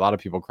holiday. A lot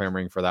of people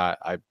clamoring for that.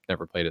 I've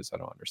never played it, so I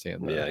don't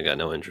understand that. Yeah, I got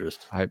no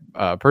interest.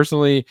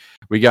 Personally,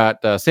 we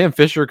got Sam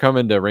Fisher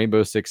coming to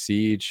Rainbow Six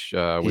Siege.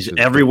 He's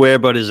everywhere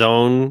but his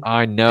own.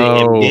 I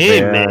know,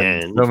 game,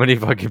 man. So many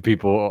fucking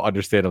people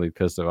understandably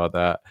pissed about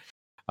that.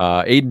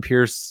 Aiden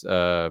Pierce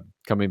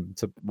coming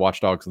to Watch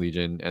Dogs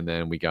Legion, and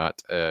then we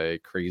got a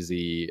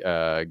crazy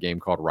game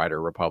called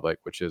Rider Republic,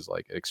 which is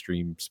like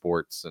extreme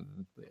sports and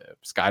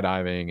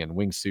skydiving and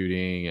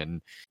wingsuiting,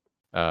 and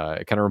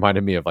it kind of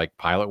reminded me of like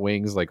Pilot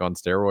Wings, like on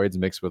steroids,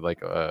 mixed with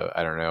like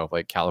I don't know,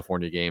 like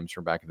California games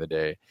from back in the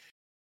day.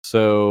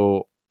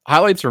 So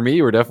highlights for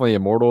me were definitely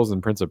Immortals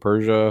and Prince of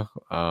Persia.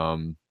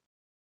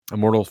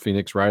 Immortals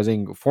Phoenix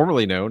Rising,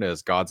 formerly known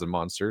as Gods and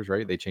Monsters,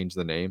 right? They changed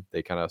the name.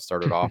 They kind of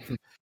started off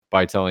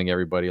by telling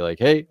everybody like,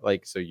 hey,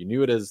 like, so you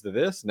knew it as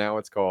this, now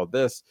it's called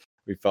this.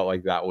 We felt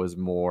like that was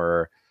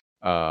more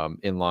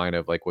in line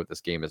of like what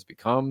this game has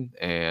become.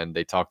 And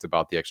they talked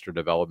about the extra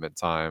development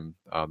time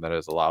that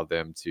has allowed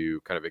them to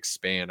kind of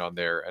expand on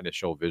their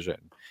initial vision.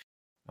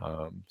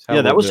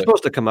 That was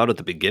supposed to come out at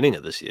the beginning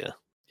of this year.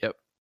 Yep.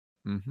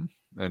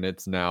 And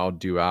it's now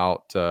due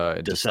out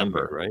in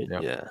December, right?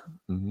 Yep. Yeah.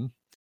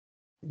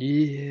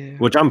 Yeah,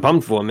 which I'm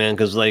pumped for, man,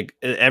 because like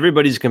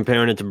everybody's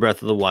comparing it to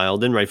Breath of the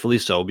Wild, and rightfully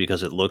so,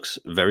 because it looks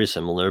very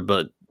similar.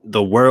 But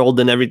the world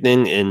and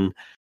everything, and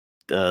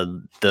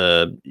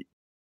the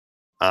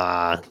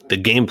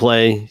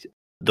gameplay,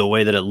 the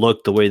way that it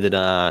looked, the way that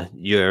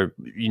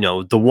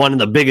one of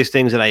the biggest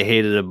things that I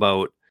hated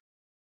about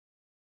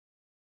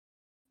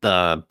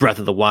the Breath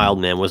of the Wild,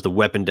 man, was the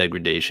weapon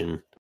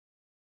degradation,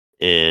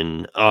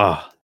 and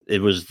it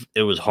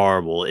was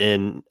horrible.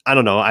 And I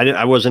don't know,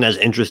 I wasn't as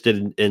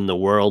interested in the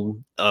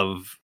world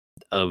of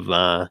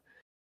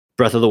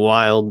Breath of the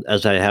Wild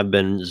as I have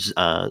been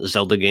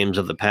Zelda games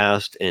of the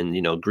past.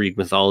 And Greek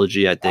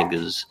mythology, I think,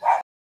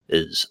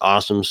 is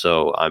awesome,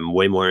 so I'm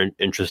way more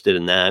interested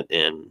in that.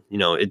 And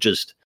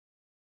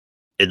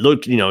it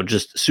looked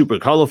just super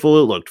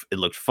colorful. It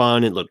looked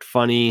fun, it looked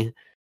funny,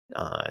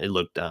 it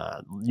looked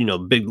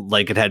big,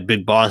 like it had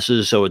big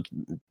bosses, so it's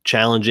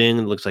challenging.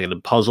 It looks like it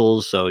had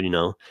puzzles, so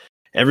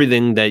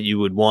everything that you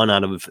would want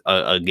out of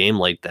a game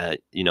like that.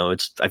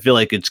 I feel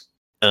like it's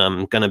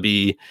gonna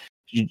be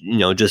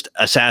just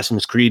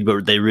Assassin's Creed,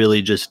 but they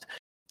really just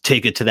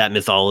take it to that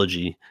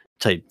mythology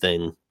type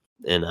thing,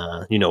 and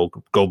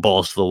go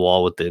balls to the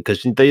wall with it,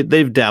 because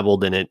they've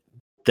dabbled in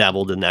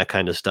that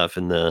kind of stuff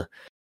in the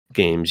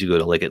games. You go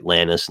to like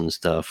Atlantis and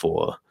stuff,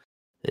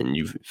 and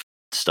you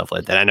stuff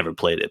like that. I never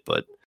played it,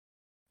 but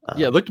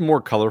it looked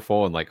more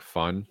colorful and like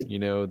fun,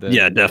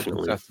 than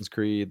definitely Assassin's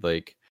Creed.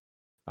 Like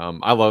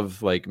I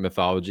love like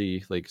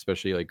mythology, like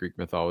especially like Greek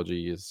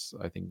mythology is,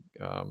 I think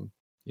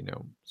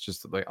it's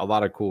just like a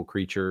lot of cool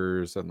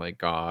creatures and like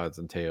gods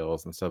and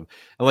tales and stuff,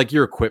 and like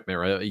your equipment,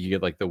 right? You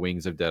get like the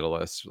wings of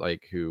Daedalus,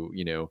 like who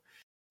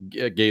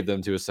gave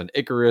them to his son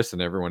Icarus,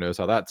 and everyone knows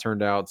how that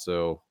turned out.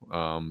 So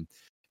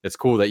it's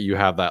cool that you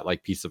have that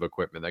like piece of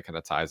equipment that kind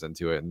of ties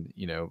into it. And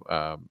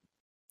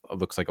it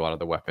looks like a lot of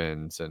the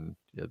weapons and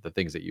the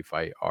things that you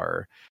fight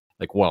are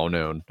like well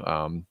known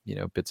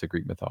bits of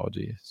Greek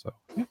mythology. So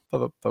yeah,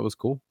 that was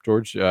cool.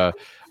 George,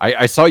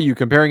 I saw you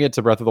comparing it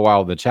to Breath of the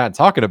Wild in the chat,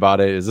 talking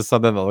about it. Is this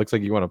something that looks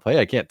like you want to play?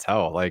 I can't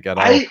tell like at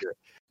all.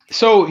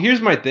 So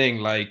here's my thing,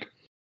 like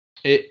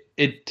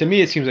it to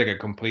me it seems like a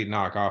complete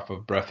knockoff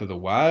of Breath of the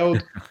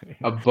Wild.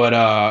 But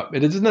it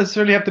doesn't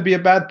necessarily have to be a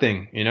bad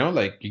thing,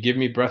 like you give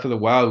me Breath of the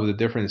Wild with a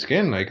different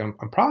skin, like I'm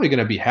probably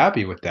gonna be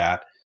happy with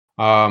that.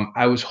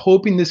 I was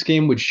hoping this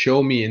game would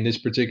show me in this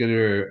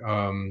particular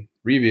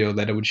reveal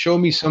that it would show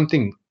me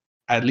something,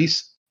 at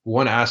least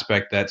one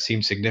aspect that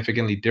seemed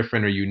significantly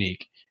different or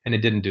unique, and it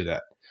didn't do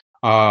that.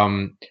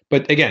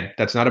 But again,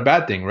 that's not a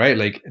bad thing, right?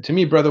 Like to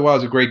me, Breath of the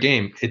Wild is a great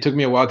game. It took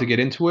me a while to get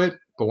into it,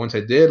 but once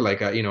I did,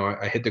 like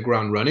I hit the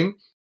ground running.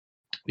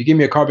 You give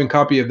me a carbon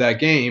copy of that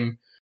game,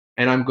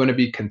 and I'm going to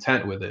be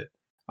content with it.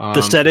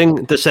 The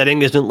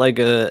setting isn't like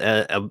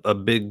a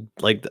big,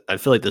 like, I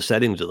feel like the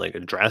settings are like a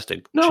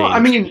drastic No, change. I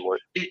mean,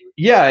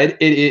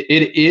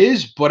 it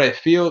is, but I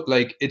feel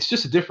like it's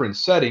just a different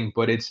setting,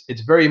 but it's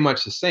very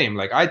much the same.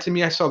 Like to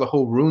me, I saw the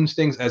whole runes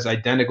things as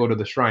identical to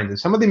the shrines, and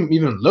some of them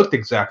even looked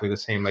exactly the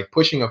same, like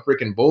pushing a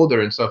freaking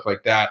boulder and stuff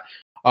like that.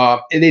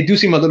 And they do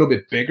seem a little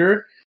bit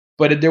bigger,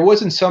 but there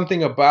wasn't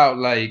something about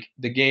like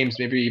the games,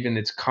 maybe even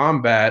its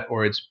combat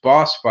or its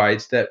boss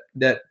fights that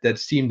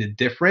seemed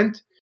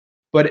different.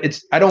 But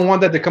I don't want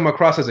that to come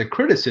across as a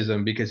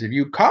criticism, because if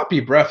you copy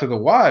Breath of the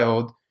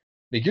Wild,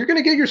 like you're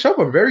gonna get yourself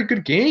a very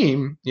good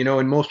game,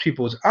 in most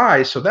people's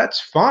eyes. So that's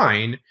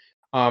fine.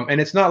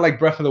 And it's not like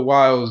Breath of the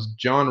Wild's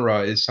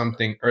genre is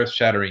something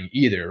earth-shattering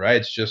either, right?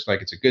 It's just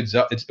like it's a good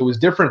it was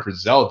different for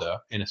Zelda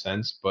in a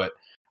sense, but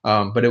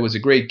it was a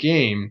great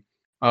game.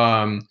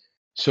 But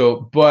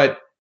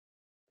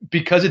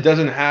because it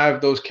doesn't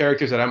have those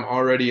characters that I'm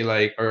already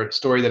like, or a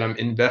story that I'm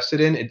invested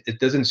in, it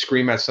doesn't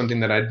scream at something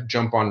that I'd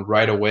jump on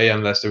right away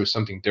unless there was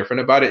something different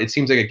about it. It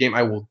seems like a game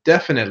I will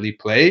definitely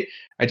play.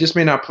 I just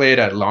may not play it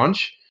at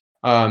launch,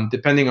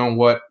 depending on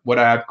what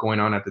I have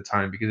going on at the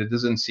time, because it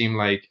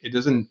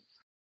doesn't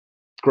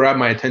grab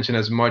my attention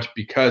as much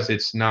because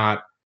it's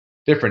not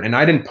different. And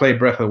I didn't play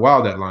Breath of the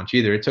Wild at launch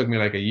either. It took me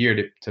like a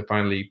year to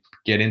finally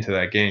get into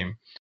that game.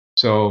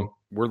 So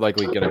we're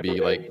likely going to be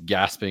like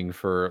gasping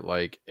for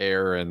like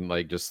air and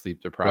like just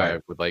sleep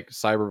deprived with like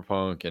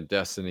Cyberpunk and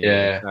Destiny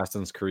and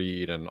Assassin's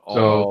Creed and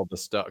all the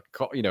stuff,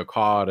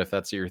 COD, if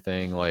that's your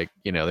thing. Like,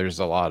 there's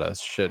a lot of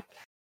shit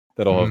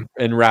that'll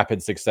in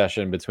rapid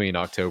succession between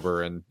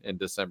October and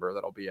December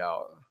that'll be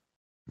out.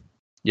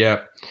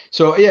 Yeah.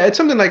 So yeah, it's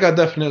something like I'll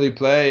definitely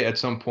play at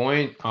some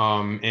point.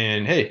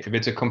 And hey, if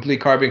it's a complete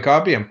carbon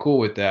copy, I'm cool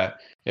with that.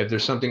 If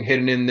there's something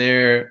hidden in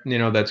there,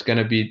 that's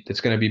gonna be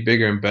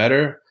bigger and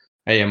better,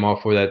 hey, I'm all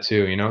for that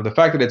too. The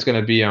fact that it's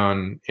going to be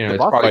on, the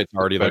boss fights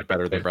already look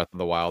better than Breath of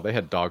the Wild. They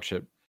had dog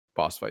shit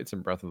boss fights in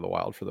Breath of the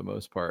Wild for the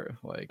most part.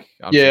 Like,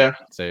 I'm sure you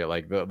could say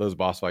like those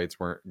boss fights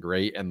weren't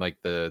great, and like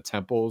the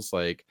temples,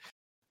 which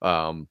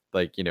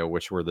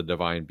were the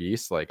divine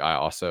beasts. Like, I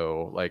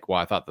also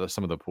I thought that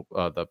some of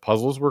the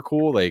puzzles were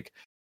cool. Like,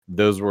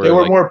 those were they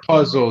were more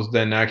puzzles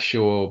than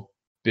actual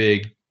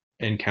big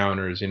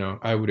encounters.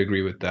 I would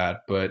agree with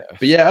that.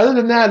 But yeah, other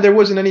than that, there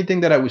wasn't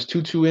anything that I was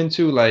too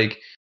into. Like,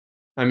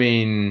 I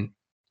mean,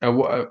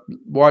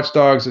 Watch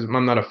Dogs,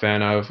 I'm not a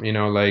fan of.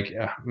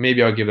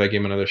 Maybe I'll give that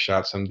game another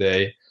shot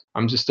someday.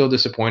 I'm just still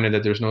disappointed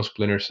that there's no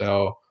Splinter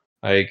Cell.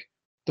 Like,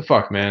 the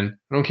fuck, man?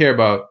 I don't care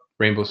about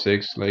Rainbow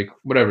Six. Like,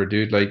 whatever,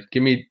 dude. Like,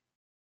 give me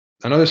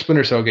another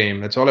Splinter Cell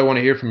game. That's all I want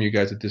to hear from you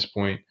guys at this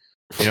point.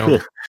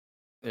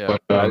 Yeah,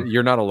 but,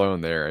 you're not alone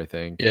there, I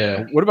think.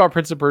 Yeah. What about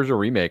Prince of Persia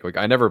Remake? Like,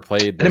 I never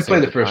played. I didn't play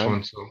the first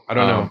one, so I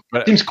don't know.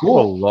 But it seems cool.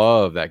 People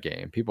love that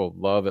game. People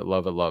love it,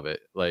 love it, love it.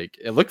 Like,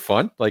 it looked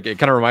fun. Like, it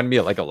kind of reminded me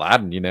of like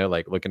Aladdin.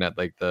 Like looking at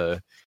like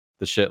the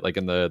shit like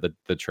in the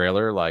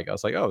trailer. Like, I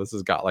was like, oh, this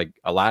has got like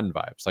Aladdin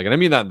vibes. Like, and I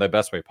mean that in the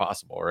best way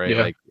possible, right?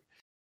 Yeah. Like,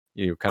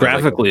 kind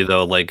graphically of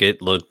though, like it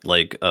looked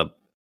like a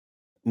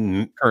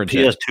current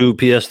PS2,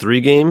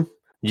 PS3 game.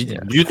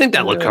 Do you think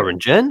that looked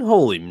current gen?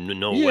 Holy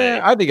no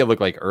way! I think it looked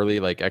like early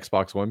like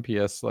Xbox One,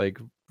 PS like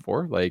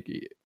 4. Like,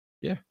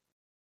 yeah.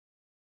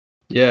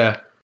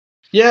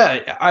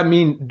 I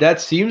mean,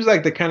 that seems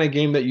like the kind of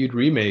game that you'd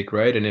remake,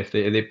 right? And if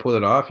they pull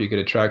it off, you could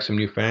attract some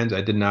new fans. I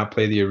did not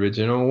play the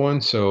original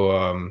one,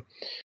 so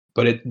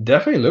but it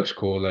definitely looks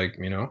cool. Like,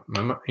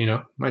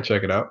 might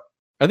check it out.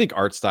 I think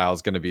art style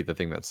is going to be the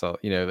thing that's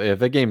if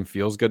the game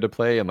feels good to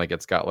play and like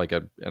it's got like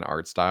an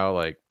art style,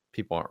 like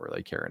people aren't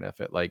really caring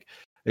if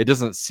it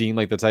doesn't seem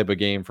like the type of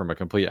game from a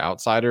complete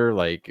outsider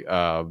like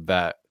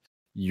that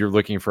you're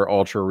looking for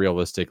ultra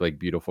realistic like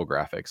beautiful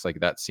graphics. Like,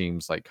 that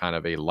seems like kind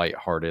of a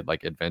lighthearted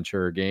like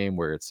adventure game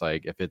where it's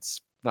like if it's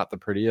not the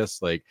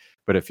prettiest like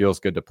but it feels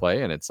good to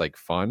play and it's like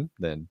fun,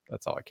 then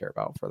that's all I care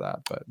about for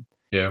that. But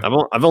yeah,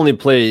 I've only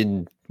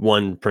played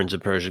one Prince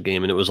of Persia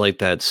game, and it was like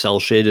that cell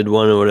shaded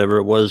one or whatever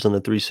it was on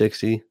the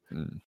 360.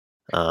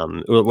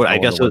 I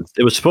guess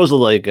it was supposed to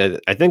like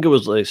I think it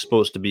was like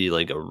supposed to be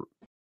like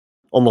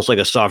almost like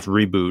a soft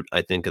reboot,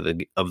 I think, of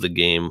the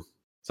game.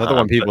 Is that the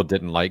one people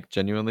didn't like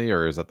genuinely,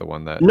 or is that the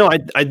one that? No,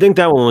 I think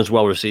that one was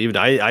well received.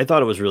 I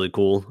thought it was really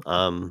cool.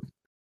 I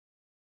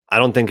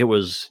don't think it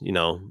was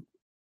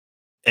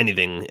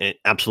anything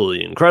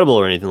absolutely incredible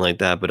or anything like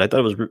that, but I thought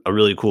it was a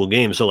really cool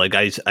game. So like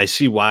I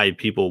see why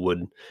people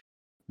would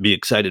be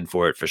excited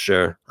for it for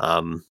sure.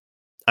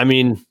 I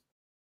mean,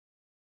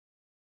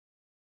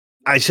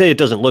 I say it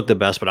doesn't look the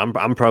best, but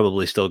I'm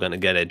probably still going to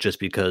get it just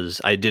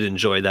because I did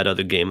enjoy that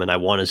other game and I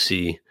want to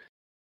see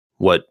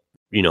what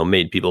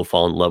made people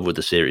fall in love with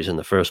the series in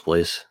the first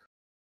place.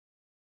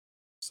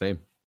 Same.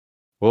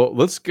 Well,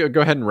 let's go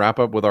ahead and wrap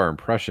up with our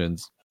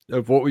impressions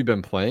of what we've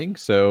been playing.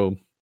 So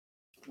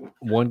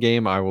one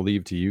game I will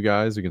leave to you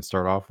guys. We can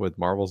start off with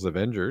Marvel's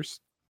Avengers.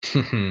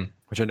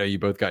 which I know you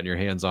both gotten your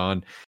hands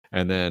on.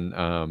 And then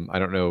I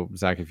don't know,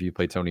 Zach, if you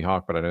play Tony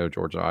Hawk, but I know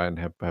George and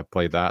I have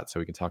played that, so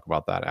we can talk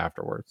about that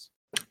afterwards.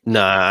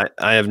 Nah,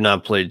 I have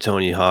not played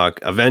Tony Hawk.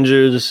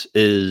 Avengers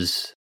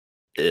is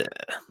it's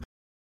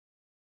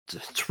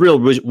real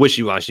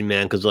wishy-washy,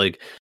 man, because like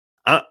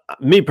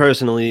me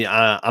personally,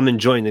 I'm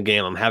enjoying the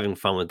game. I'm having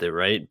fun with it,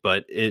 right?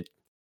 But it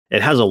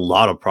has a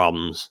lot of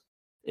problems.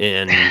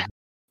 And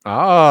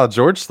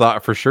George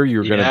thought for sure you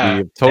were going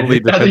to be totally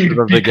defensive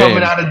of the game.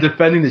 Coming out and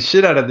defending the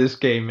shit out of this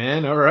game,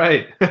 man. All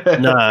right.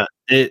 Nah,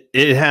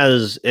 it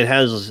has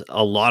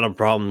a lot of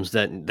problems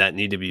that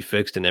need to be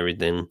fixed and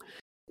everything.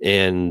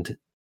 And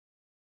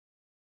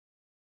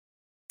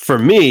for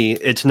me,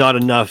 it's not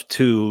enough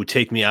to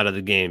take me out of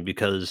the game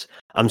because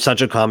I'm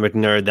such a comic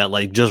nerd that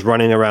like just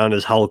running around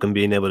as Hulk and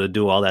being able to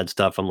do all that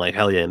stuff, I'm like,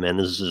 hell yeah, man,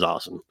 this is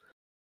awesome.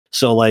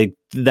 So like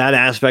that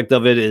aspect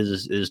of it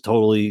is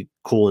totally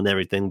cool and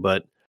everything,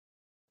 but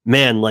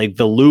man, like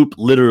the loop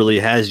literally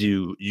has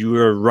you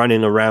are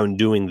running around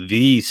doing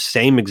the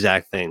same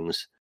exact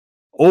things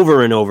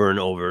over and over and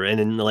over. And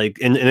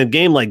in a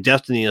game like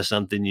Destiny or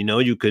something, you know,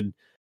 you could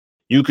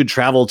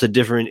travel to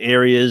different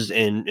areas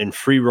and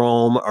free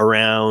roam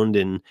around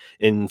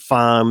and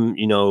farm,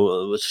 you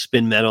know,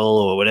 spin metal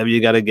or whatever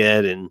you got to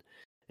get and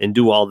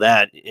do all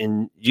that.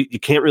 And you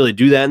can't really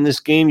do that in this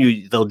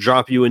game. They'll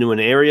drop you into an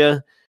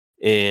area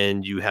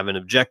and you have an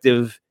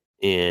objective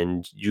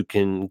and you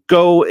can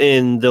go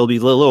and there'll be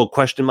little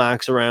question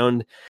marks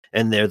around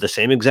and they're the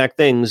same exact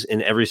things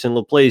in every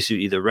single place. You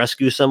either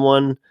rescue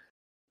someone,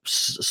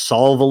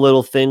 solve a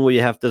little thing where you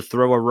have to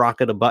throw a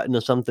rock at a button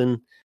or something,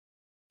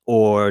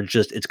 or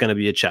just it's going to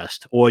be a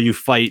chest, or you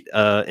fight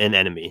an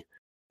enemy.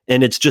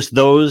 And it's just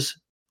those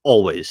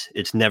always.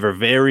 It's never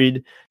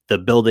varied. The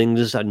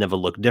buildings never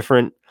look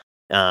different,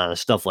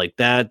 stuff like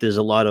that. There's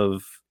a lot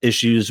of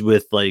issues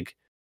with like,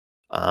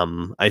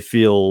 I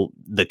feel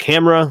the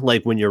camera,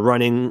 like when you're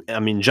running, I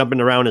mean,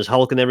 jumping around as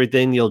Hulk and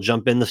everything, you'll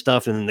jump into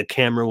stuff and then the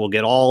camera will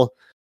get all,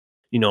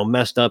 you know,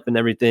 messed up and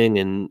everything.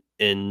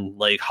 And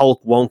like Hulk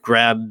won't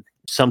grab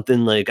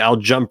something, like I'll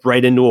jump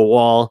right into a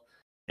wall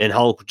and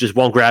Hulk just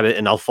won't grab it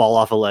and I'll fall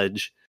off a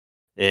ledge.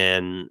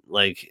 And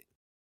like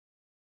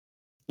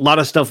a lot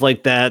of stuff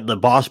like that. The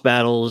boss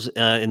battles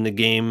in the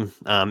game,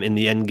 in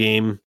the end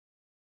game,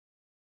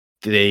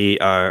 they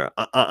are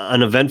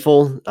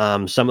uneventful.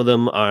 Some of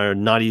them are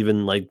not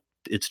even like,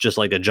 it's just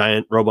like a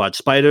giant robot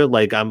spider.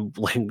 Like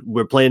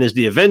we're playing as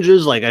the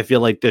Avengers. Like I feel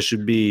like there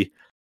should be,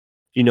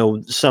 you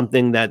know,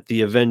 something that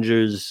the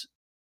Avengers,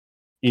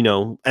 you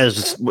know,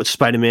 as what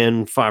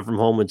Spider-Man Far From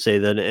Home would say,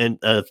 that and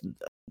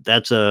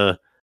that's a,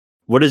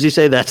 what does he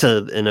say? That's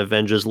an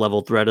Avengers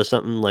level threat or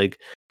something. Like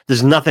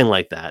there's nothing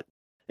like that.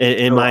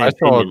 In my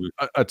opinion,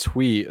 saw a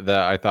tweet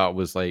that I thought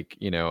was like,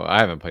 you know, I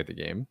haven't played the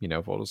game, you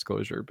know, full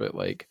disclosure, but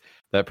like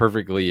that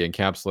perfectly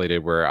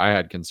encapsulated where I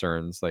had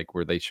concerns, like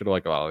where they should have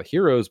like a lot of the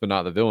heroes, but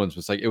not the villains.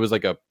 Was like it was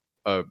like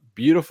a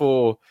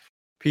beautiful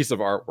piece of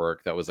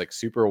artwork that was like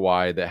super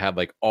wide that had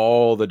like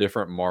all the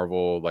different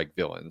Marvel like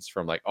villains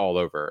from like all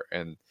over.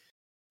 And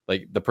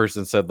like the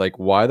person said, like,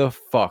 why the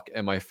fuck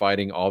am I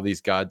fighting all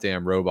these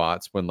goddamn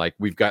robots when like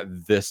we've got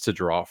this to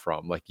draw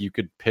from? Like you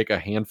could pick a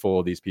handful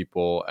of these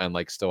people and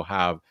like still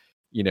have,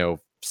 you know,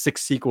 6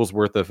 sequels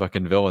worth of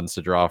fucking villains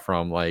to draw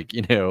from. Like,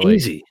 you know,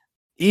 like,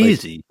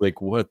 easy.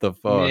 Like what the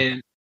fuck? Man,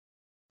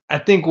 I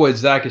think what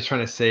Zach is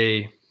trying to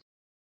say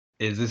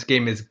is this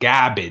game is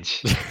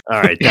garbage.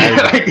 All right,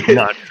 that is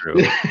not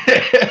true.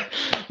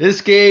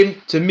 This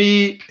game to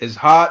me is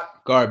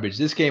hot garbage.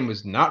 This game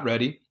was not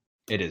ready.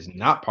 It is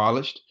not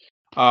polished.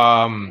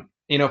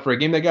 You know, for a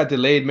game that got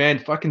delayed, man,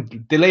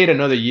 fucking delayed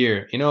another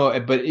year. You know,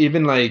 but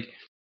even like,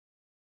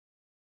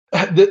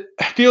 I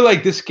feel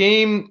like this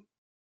game,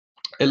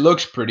 it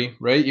looks pretty,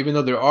 right? Even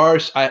though there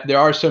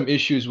are some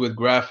issues with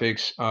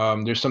graphics.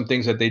 There's some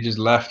things that they just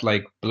left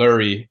like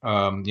blurry.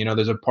 You know,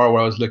 there's a part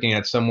where I was looking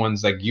at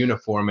someone's like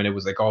uniform and it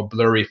was like all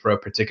blurry for a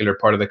particular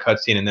part of the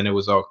cutscene, and then it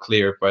was all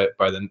clear by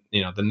the,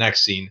 you know, the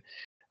next scene.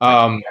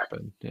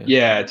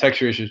 Yeah,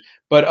 texture issues.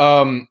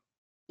 But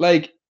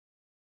like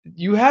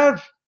you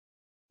had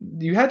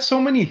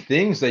so many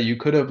things that you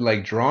could have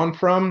like drawn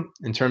from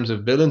in terms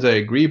of villains. I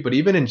agree, but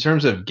even in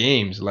terms of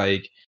games,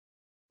 like,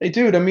 hey,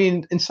 dude, I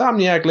mean,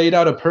 Insomniac laid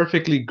out a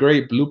perfectly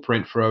great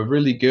blueprint for a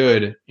really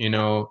good, you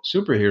know,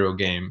 superhero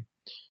game.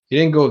 You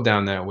didn't go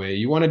down that way.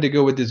 You wanted to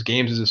go with this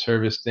games as a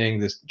service thing,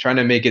 this trying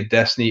to make it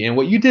Destiny. And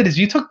what you did is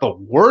you took the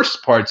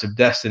worst parts of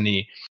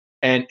Destiny,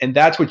 and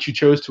that's what you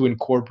chose to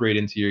incorporate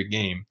into your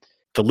game.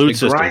 The loot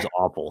system is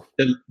awful.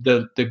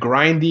 The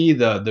grindy,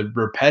 the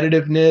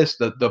repetitiveness,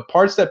 the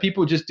parts that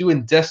people just do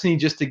in Destiny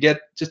just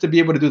to be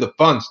able to do the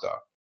fun stuff.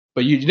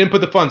 But you didn't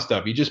put the fun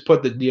stuff. You just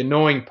put the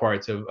annoying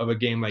parts of a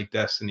game like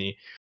Destiny.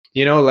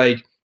 You know,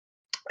 like,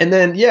 and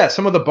then yeah,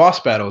 some of the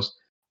boss battles.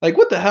 Like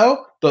what the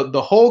hell?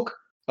 The Hulk,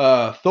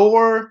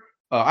 Thor,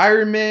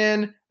 Iron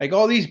Man, like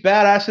all these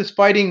badasses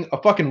fighting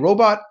a fucking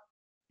robot.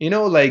 You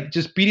know, like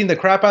just beating the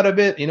crap out of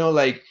it. You know,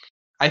 like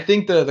I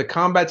think the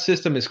combat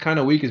system is kind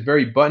of weak. It's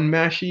very button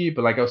mashy.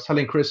 But like I was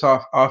telling Chris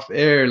off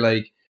air,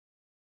 like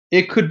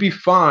it could be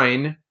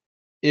fine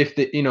if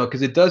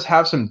because it does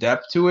have some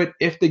depth to it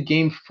if the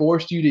game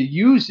forced you to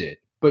use it.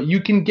 But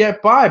you can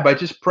get by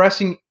just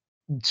pressing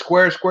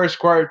square,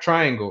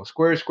 triangle,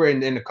 square,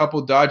 and a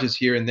couple dodges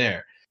here and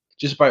there,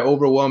 just by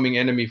overwhelming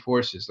enemy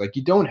forces. Like,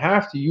 you don't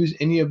have to use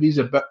any of these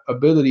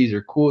abilities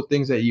or cool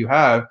things that you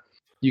have.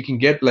 You can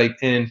get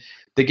and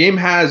the game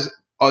has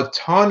a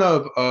ton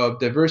of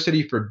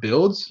diversity for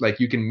builds. Like,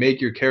 you can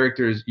make your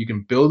characters, you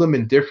can build them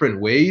in different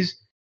ways.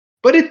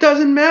 But it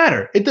doesn't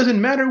matter. It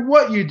doesn't matter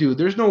what you do.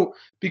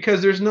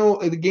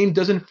 The game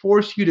doesn't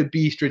force you to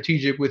be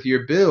strategic with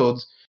your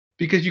builds,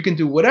 because you can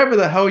do whatever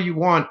the hell you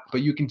want,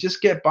 but you can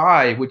just get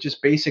by with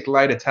just basic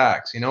light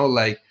attacks.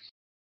 The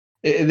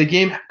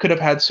game could have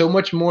had so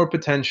much more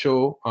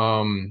potential.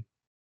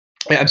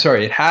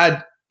 It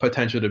had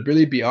potential to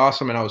really be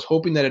awesome, and I was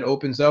hoping that it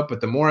opens up,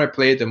 but the more I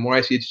play it, the more I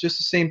see it's just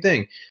the same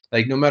thing.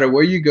 Like, no matter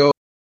where you go,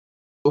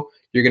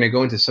 you're going to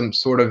go into some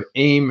sort of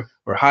aim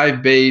or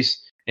hive base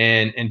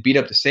and beat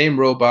up the same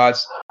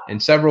robots in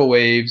several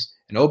waves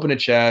and open a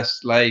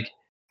chest. Like,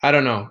 I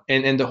don't know.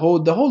 And the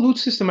whole loot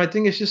system, I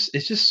think it's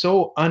just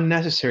so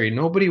unnecessary.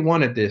 Nobody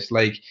wanted this.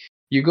 Like,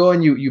 you go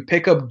and you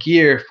pick up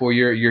gear for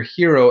your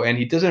hero, and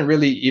it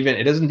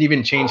doesn't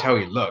even change how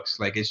he looks.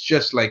 Like, it's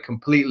just like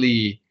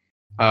completely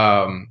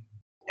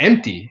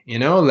empty,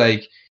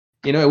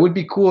 it would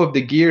be cool if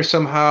the gear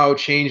somehow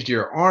changed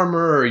your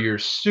armor or your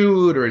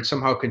suit, or it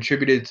somehow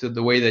contributed to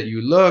the way that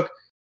you look.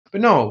 But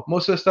no,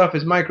 most of the stuff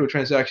is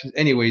microtransactions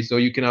anyways, though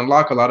you can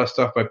unlock a lot of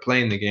stuff by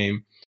playing the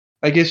game.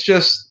 Like, it's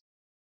just,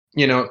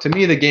 to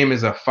me, the game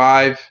is a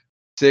 5,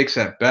 6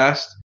 at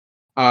best.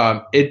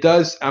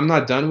 I'm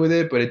not done with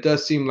it, but it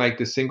does seem like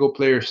the single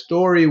player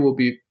story will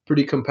be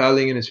pretty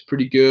compelling, and it's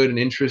pretty good and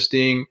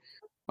interesting.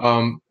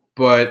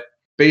 But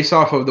based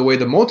off of the way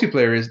the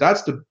multiplayer is,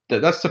 that's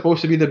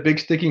supposed to be the big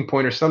sticking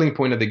point or selling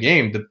point of the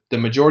game. The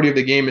majority of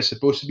the game is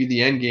supposed to be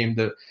the end game,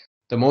 the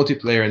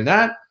multiplayer, and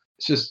that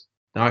it's just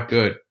not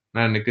good.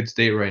 Not in a good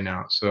state right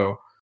now. So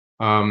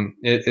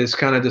it's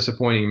kind of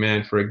disappointing,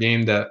 man, for a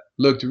game that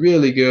looked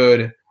really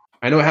good.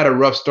 I know it had a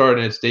rough start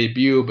in its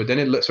debut, but then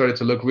it started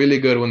to look really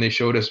good when they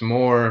showed us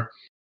more.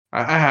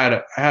 I had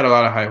a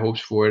lot of high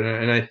hopes for it,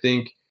 and I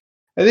think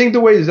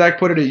the way Zach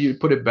put it, you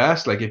put it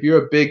best. Like, if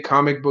you're a big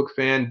comic book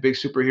fan, big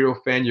superhero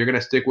fan, you're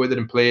gonna stick with it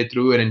and play it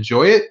through and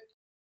enjoy it.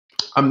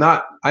 I'm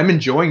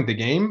enjoying the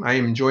game. I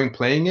am enjoying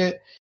playing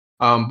it.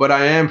 But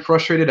I am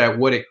frustrated at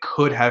what it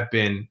could have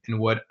been and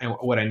what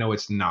I know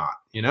it's not,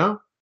 Yeah,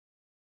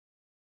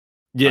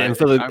 and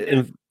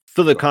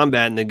for the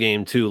combat in the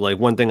game too, like,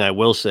 one thing I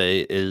will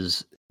say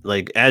is,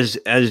 like, as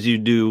you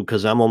do,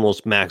 because I'm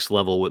almost max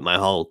level with my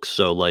Hulk,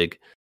 so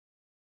like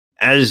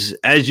as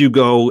you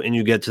go and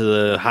you get to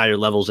the higher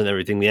levels and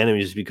everything, the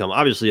enemies become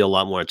obviously a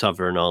lot more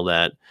tougher and all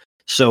that.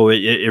 So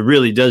it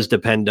really does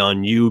depend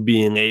on you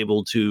being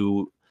able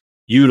to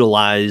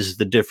utilize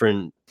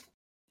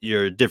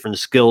your different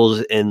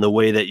skills and the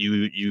way that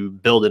you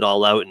build it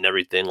all out and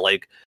everything.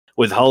 Like,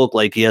 with Hulk,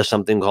 like, he has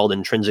something called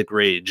intrinsic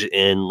rage,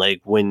 and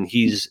like, when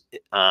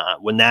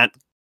when that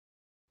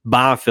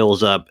bar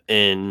fills up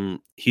and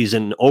he's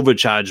in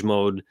overcharge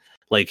mode,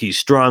 like, he's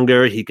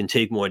stronger, he can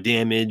take more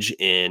damage,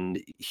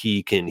 and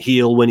he can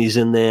heal when he's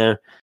in there.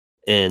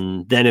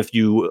 And then if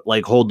you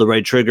like hold the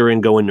right trigger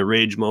and go into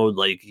rage mode,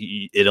 like,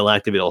 it'll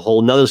activate a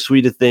whole nother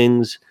suite of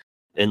things.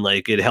 And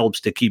like, it helps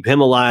to keep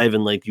him alive,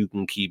 and like, you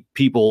can keep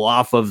people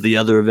off of the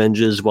other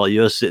Avengers while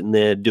you're sitting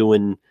there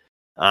doing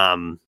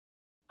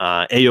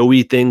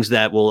AoE things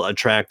that will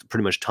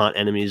pretty much taunt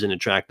enemies and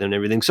attract them and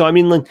everything. So I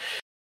mean, like,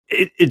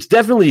 it's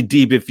definitely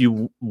deep if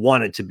you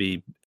want it to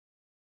be,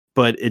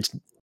 but it's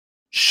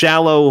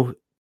shallow.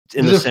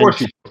 It doesn't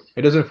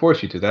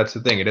force you to. That's the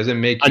thing. It doesn't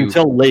make you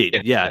until late.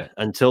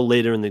 Until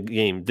later in the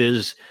game.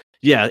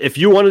 If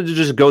you wanted to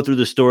just go through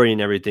the story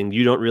and everything,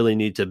 you don't really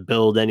need to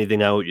build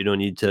anything out. You don't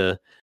need to.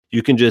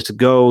 You can just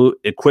go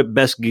equip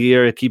best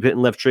gear, keep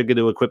hitting left trigger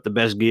to equip the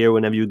best gear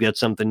whenever you get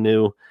something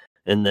new,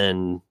 and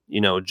then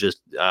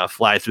just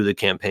fly through the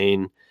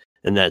campaign,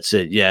 and that's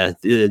it. Yeah,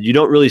 you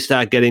don't really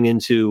start getting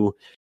into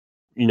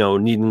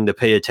needing to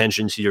pay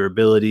attention to your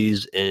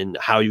abilities and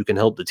how you can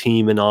help the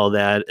team and all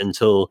that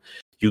until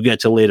you get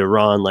to later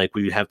on. Like,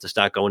 we have to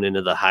start going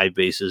into the hive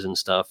bases and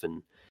stuff,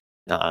 and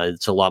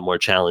it's a lot more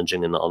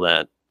challenging and all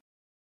that.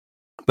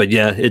 But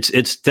yeah,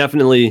 it's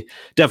definitely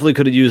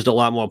could have used a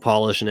lot more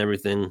polish and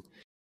everything.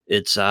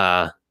 It's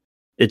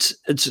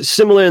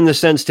similar in the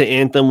sense to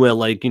Anthem, where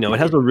like, it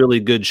has a really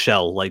good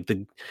shell. Like,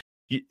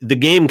 the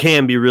game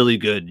can be really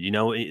good.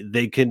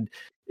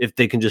 If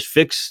they can just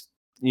fix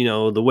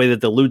the way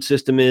that the loot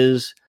system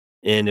is,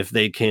 and if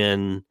they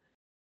can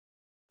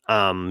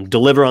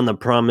deliver on the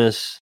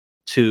promise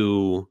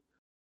to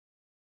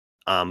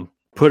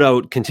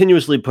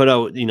continuously put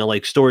out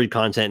like story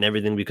content and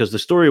everything, because the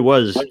story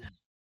was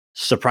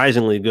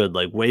surprisingly good,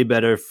 like way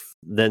better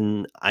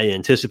than I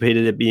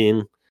anticipated it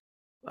being,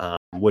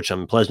 which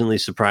I'm pleasantly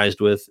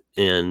surprised with.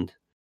 And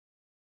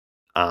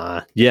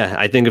I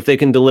think if they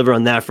can deliver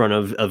on that front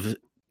of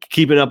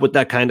keeping up with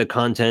that kind of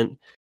content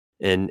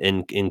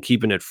and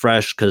keeping it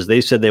fresh, because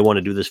they said they want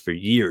to do this for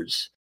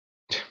years.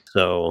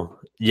 So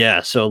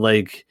yeah, so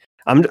like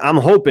I'm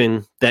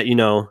hoping that, you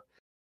know,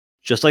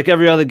 just like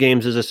every other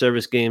games as a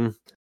service game,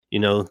 you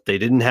know, they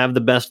didn't have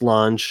the best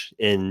launch,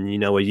 and you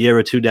know, a year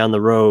or two down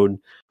the road,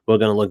 we're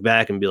gonna look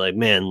back and be like,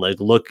 man, like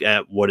look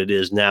at what it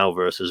is now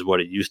versus what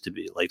it used to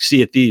be. Like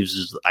Sea of Thieves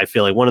is, I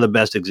feel like, one of the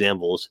best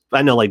examples.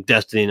 I know like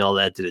Destiny and all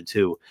that did it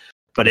too,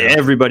 but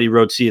everybody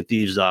wrote Sea of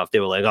Thieves off. They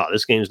were like, oh,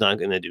 this game's not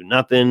gonna do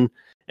nothing,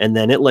 and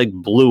then it like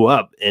blew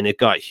up and it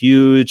got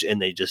huge, and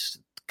they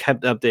just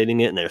kept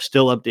updating it, and they're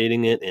still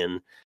updating it,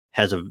 and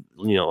has a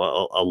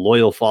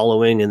loyal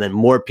following, and then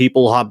more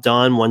people hopped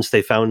on once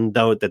they found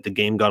out that the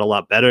game got a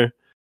lot better.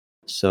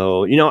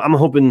 So, you know, I'm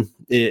hoping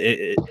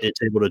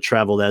it's able to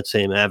travel that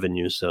same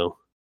avenue. So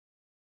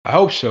I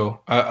hope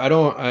so.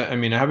 I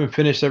mean, I haven't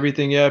finished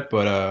everything yet,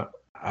 but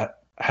I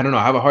don't know.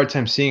 I have a hard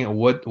time seeing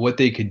what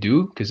they could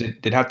do, because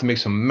they'd have to make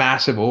some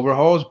massive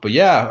overhauls. But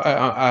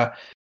yeah,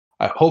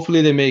 I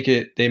hopefully they make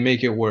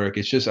it work.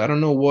 It's just I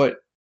don't know what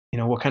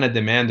kind of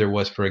demand there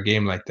was for a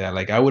game like that.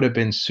 Like I would have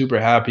been super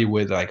happy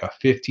with like a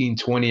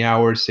 15-20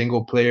 hour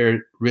single player,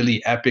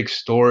 really epic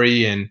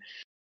story, and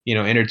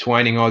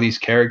intertwining all these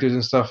characters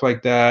and stuff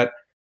like that.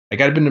 Like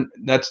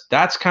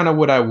that's kind of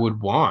what I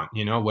would want,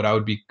 what I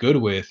would be good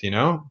with,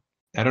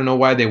 I don't know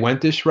why they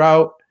went this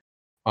route.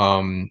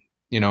 Right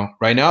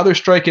now they're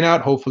striking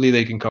out. Hopefully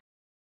they can come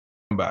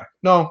back.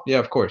 No, yeah,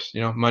 of course,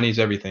 money's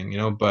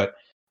everything, but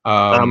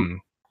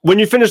when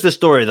you finish the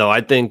story though,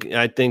 I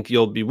think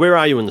you'll be, where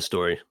are you in the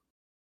story?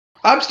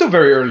 I'm still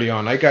very early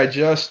on. Like I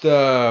just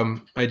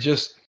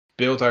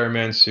built Iron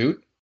Man's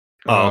suit.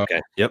 Oh,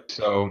 okay. Yep.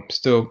 So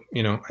still,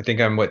 I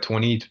think I'm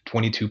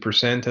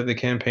 22% of the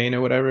campaign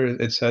or whatever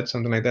it said,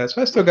 something like that.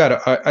 So I still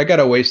I got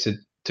a ways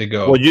to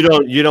go. Well,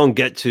 you don't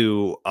get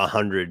to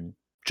 100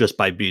 just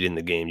by beating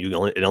the game.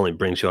 It only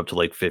brings you up to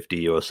like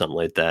 50 or something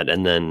like that,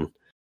 and then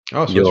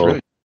so it's really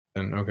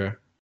okay.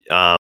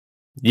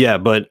 Yeah,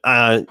 but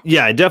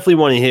yeah, I definitely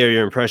want to hear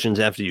your impressions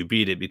after you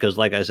beat it, because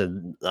like I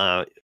said,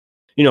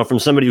 from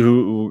somebody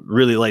who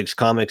really likes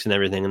comics and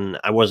everything, and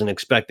I wasn't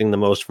expecting the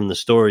most from the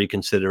story,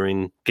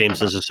 considering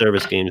games as a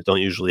service games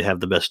don't usually have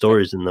the best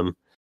stories in them.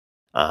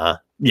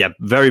 Yeah,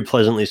 very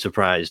pleasantly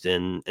surprised,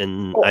 and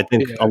I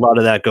think a lot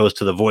of that goes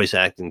to the voice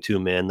acting too,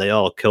 man. They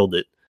all killed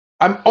it.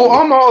 I'm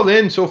all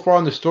in so far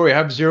on the story. I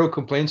have zero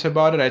complaints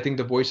about it. I think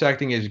the voice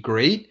acting is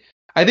great.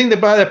 I think the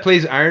guy that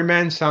plays Iron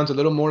Man sounds a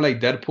little more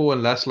like Deadpool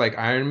and less like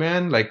Iron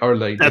Man,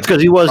 that's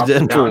because he was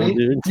Deadpool,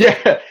 dude.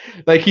 Yeah,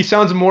 like he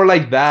sounds more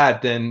like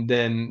that than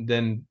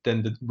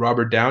the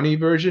Robert Downey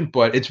version.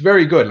 But it's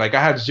very good. Like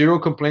I have zero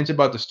complaints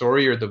about the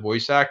story or the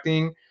voice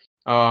acting.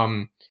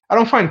 I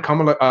don't find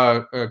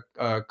Kamala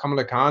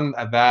Khan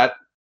that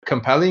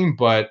compelling,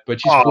 but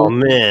she's cool.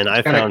 Man,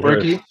 I found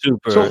quirky. Her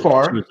super. So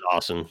far, she was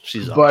awesome.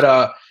 She's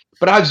awesome.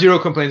 But I have zero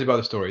complaints about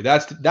the story.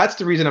 That's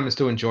the reason I'm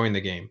still enjoying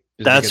the game.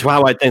 That's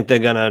how I think they're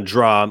gonna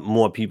draw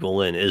more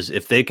people in, is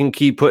if they can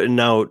keep putting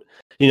out,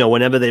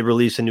 whenever they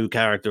release a new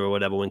character or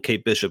whatever, when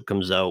Kate Bishop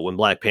comes out, when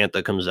Black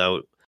Panther comes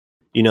out,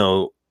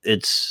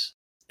 it's,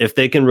 if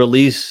they can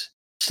release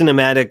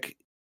cinematic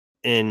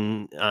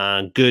and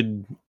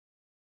good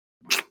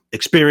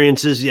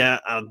experiences,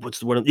 what's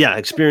the word? Yeah,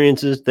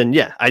 experiences, then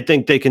yeah, I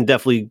think they can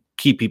definitely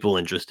keep people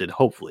interested,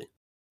 hopefully.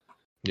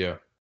 Yeah.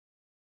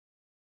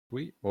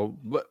 Well,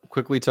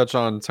 quickly touch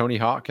on Tony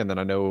Hawk, and then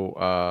I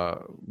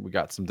know we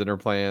got some dinner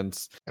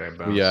plans.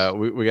 We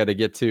got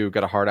to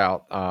got a heart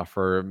out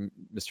for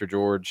Mr.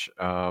 George.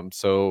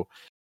 So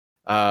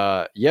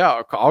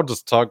I'll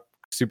just talk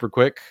super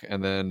quick,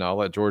 and then I'll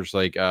let George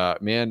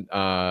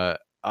I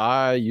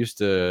used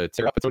to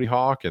tear up Tony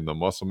Hawk, and the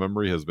muscle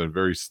memory has been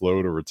very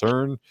slow to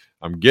return.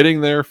 I'm getting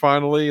there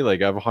finally.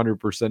 Like I've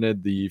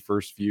 100%ed the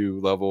first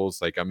few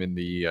levels. Like I'm in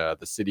the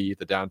city,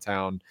 the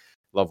downtown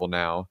level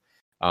now.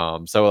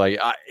 So like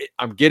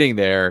I'm getting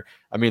there.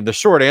 I mean, the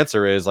short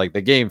answer is like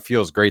the game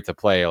feels great to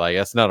play. Like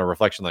that's not a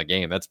reflection of the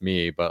game, that's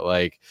me. But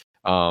like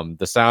the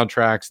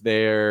soundtrack's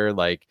there,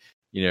 like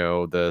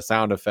the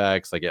sound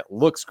effects, like it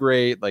looks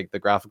great. Like the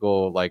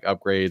graphical like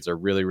upgrades are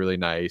really, really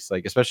nice.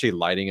 Like especially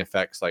lighting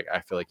effects, like I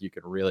feel like you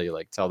can really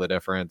like tell the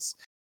difference.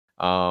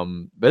 But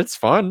it's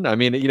fun. I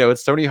mean,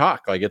 it's Tony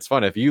Hawk. Like it's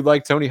fun. If you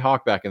like Tony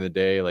Hawk back in the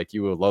day, like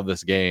you would love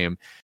this game.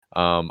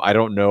 I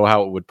don't know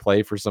how it would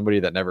play for somebody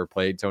that never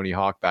played Tony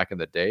Hawk back in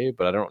the day,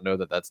 but I don't know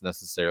that that's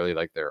necessarily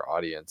like their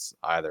audience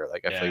either.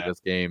 Like I feel like this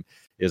game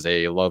is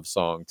a love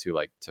song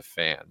to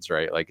fans,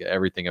 right? Like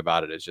everything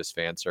about it is just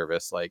fan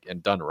service, like,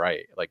 and done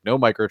right. Like no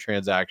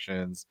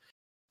microtransactions,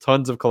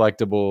 tons of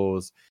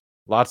collectibles,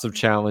 lots of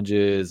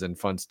challenges and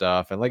fun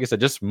stuff. And like I said,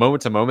 just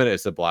moment to moment,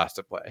 it's a blast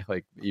to play.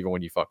 Like even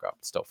when you fuck up,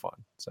 it's still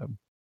fun. So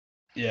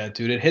yeah,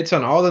 dude, it hits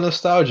on all the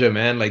nostalgia,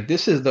 man. Like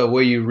this is the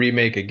way you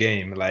remake a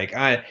game.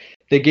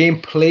 The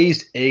game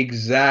plays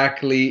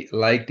exactly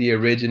like the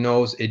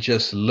originals. It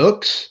just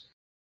looks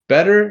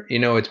better.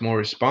 It's more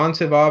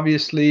responsive,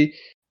 obviously,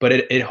 but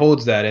it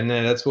holds that. And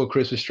then that's what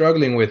Chris was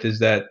struggling with, is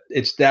that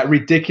it's that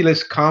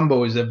ridiculous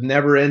combos of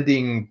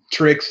never-ending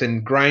tricks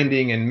and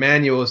grinding and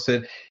manuals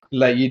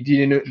Like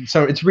you know,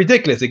 so it's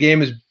ridiculous. The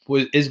game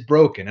is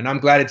broken, and I'm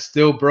glad it's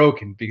still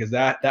broken because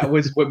that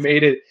was what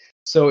made it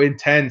so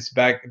intense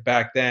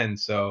back then.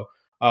 So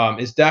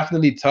it's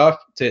definitely tough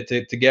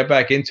to get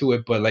back into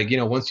it. But like, you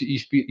know, once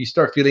you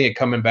start feeling it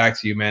coming back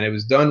to you, man, it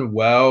was done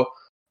well.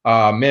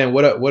 Man,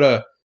 what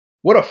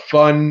a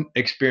fun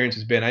experience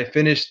it's been. I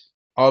finished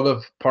all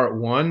of part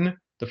 1,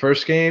 the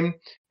first game.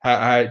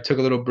 I took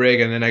a little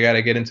break, and then I got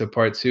to get into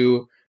part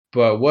 2.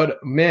 But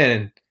what,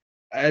 man,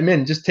 I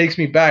mean, it just takes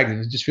me back.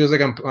 It just feels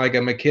like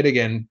I'm a kid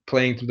again,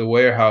 playing through the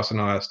warehouse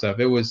and all that stuff.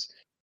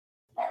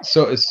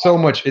 It's so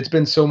much. It's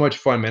been so much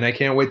fun, man. I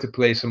can't wait to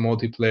play some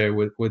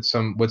multiplayer with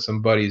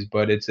some buddies.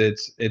 But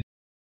it's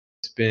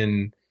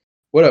been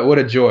what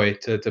a joy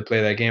to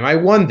play that game. I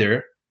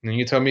wonder, and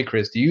you tell me,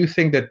 Chris, do you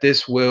think that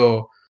this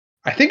will?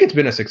 I think it's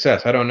been a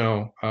success. I don't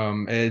know.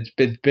 It's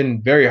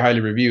been very highly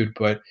reviewed,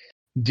 but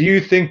do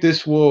you think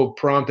this will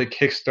prompt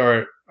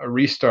a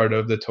restart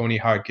of the Tony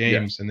Hawk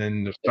games, and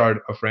then the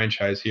start a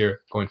franchise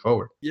here going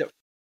forward? Yep.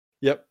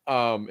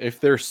 If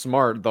they're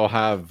smart, they'll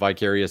have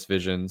Vicarious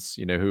Visions,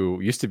 you know,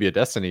 who used to be a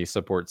Destiny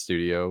support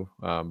studio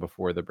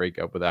before the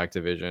breakup with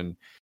Activision.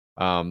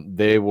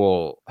 They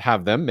will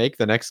have them make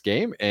the next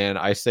game, and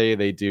I say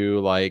they do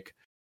like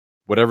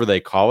whatever they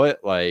call it,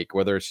 like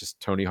whether it's just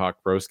Tony Hawk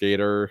Pro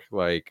Skater,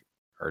 like,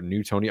 or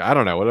new Tony, I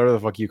don't know, whatever the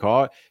fuck you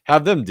call it,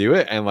 have them do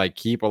it and like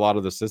keep a lot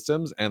of the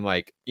systems and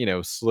like, you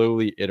know,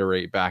 slowly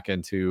iterate back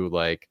into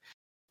like,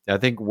 I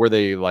think where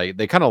they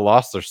kind of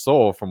lost their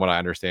soul from what I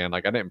understand.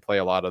 Like I didn't play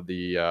a lot of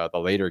the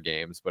later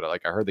games, but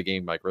like I heard the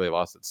game like really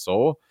lost its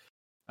soul.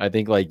 I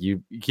think like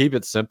you keep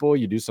it simple,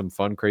 you do some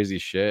fun, crazy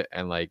shit,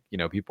 and like, you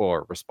know, people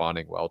are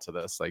responding well to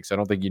this. Like, so I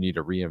don't think you need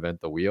to reinvent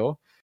the wheel.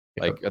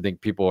 Like, I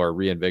think people are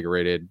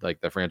reinvigorated. Like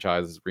the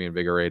franchise is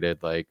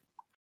reinvigorated. Like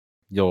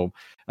the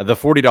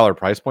 $40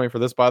 price point for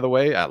this, by the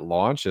way, at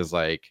launch is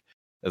a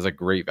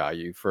great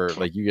value for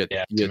like you get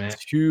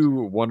 2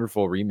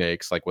 wonderful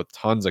remakes like with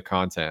tons of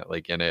content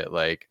like in it.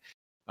 Like,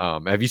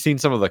 have you seen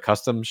some of the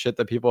custom shit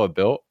that people have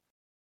built?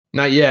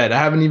 Not yet. I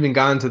haven't even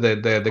gone to the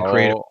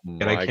creative,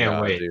 and I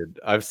can't wait. Dude.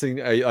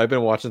 I've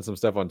been watching some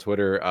stuff on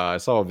Twitter. I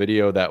saw a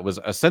video that was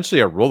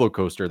essentially a roller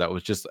coaster that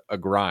was just a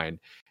grind.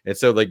 And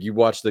so like you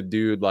watch the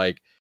dude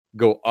like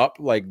go up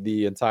like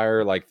the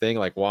entire like thing,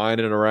 like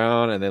winding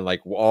around, and then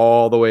like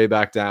all the way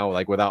back down,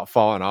 like without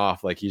falling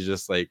off. Like he's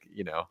just like,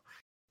 you know,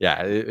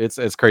 yeah,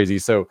 it's crazy.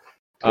 So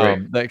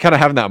that kind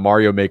of having that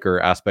Mario Maker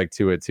aspect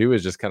to it too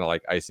is just kind of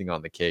like icing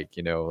on the cake,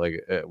 you know,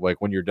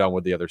 like when you're done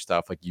with the other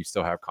stuff, like you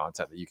still have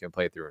content that you can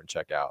play through and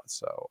check out.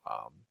 So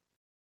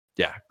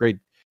yeah, great,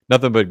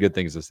 nothing but good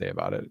things to say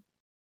about it.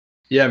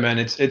 Yeah, man,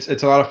 it's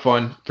a lot of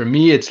fun. For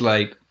me, it's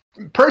like,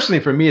 personally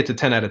for me, it's a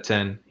 10 out of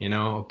 10, you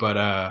know, but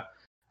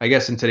I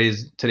guess in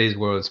today's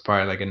world it's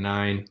probably like a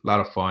 9. A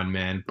lot of fun,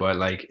 man, but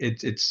like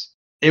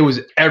it was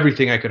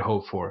everything I could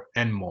hope for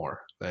and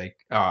more. Like,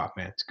 oh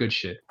man, it's good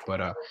shit.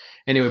 But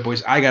anyway,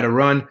 boys, I gotta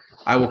run.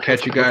 I will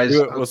catch you guys.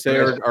 We'll say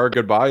our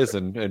goodbyes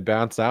and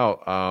bounce out.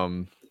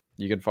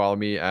 You can follow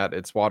me at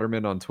It's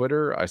Waterman on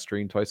Twitter. I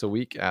stream twice a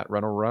week at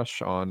Rental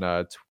Rush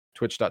on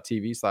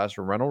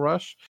twitch.tv/Rental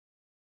Rush.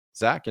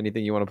 Zach,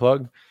 anything you want to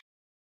plug?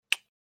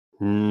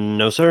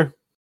 No, sir.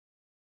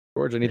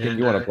 George, anything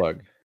you want to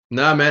plug?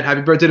 Nah, man.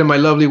 Happy birthday to my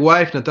lovely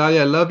wife,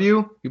 Natalia. I love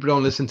you. People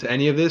don't listen to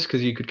any of this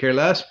because you couldn't care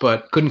less.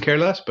 But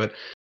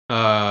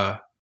nah,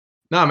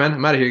 man.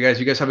 I'm out of here, guys.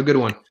 You guys have a good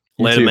one.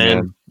 Later,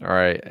 man. All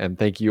right. And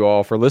thank you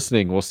all for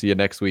listening. We'll see you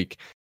next week.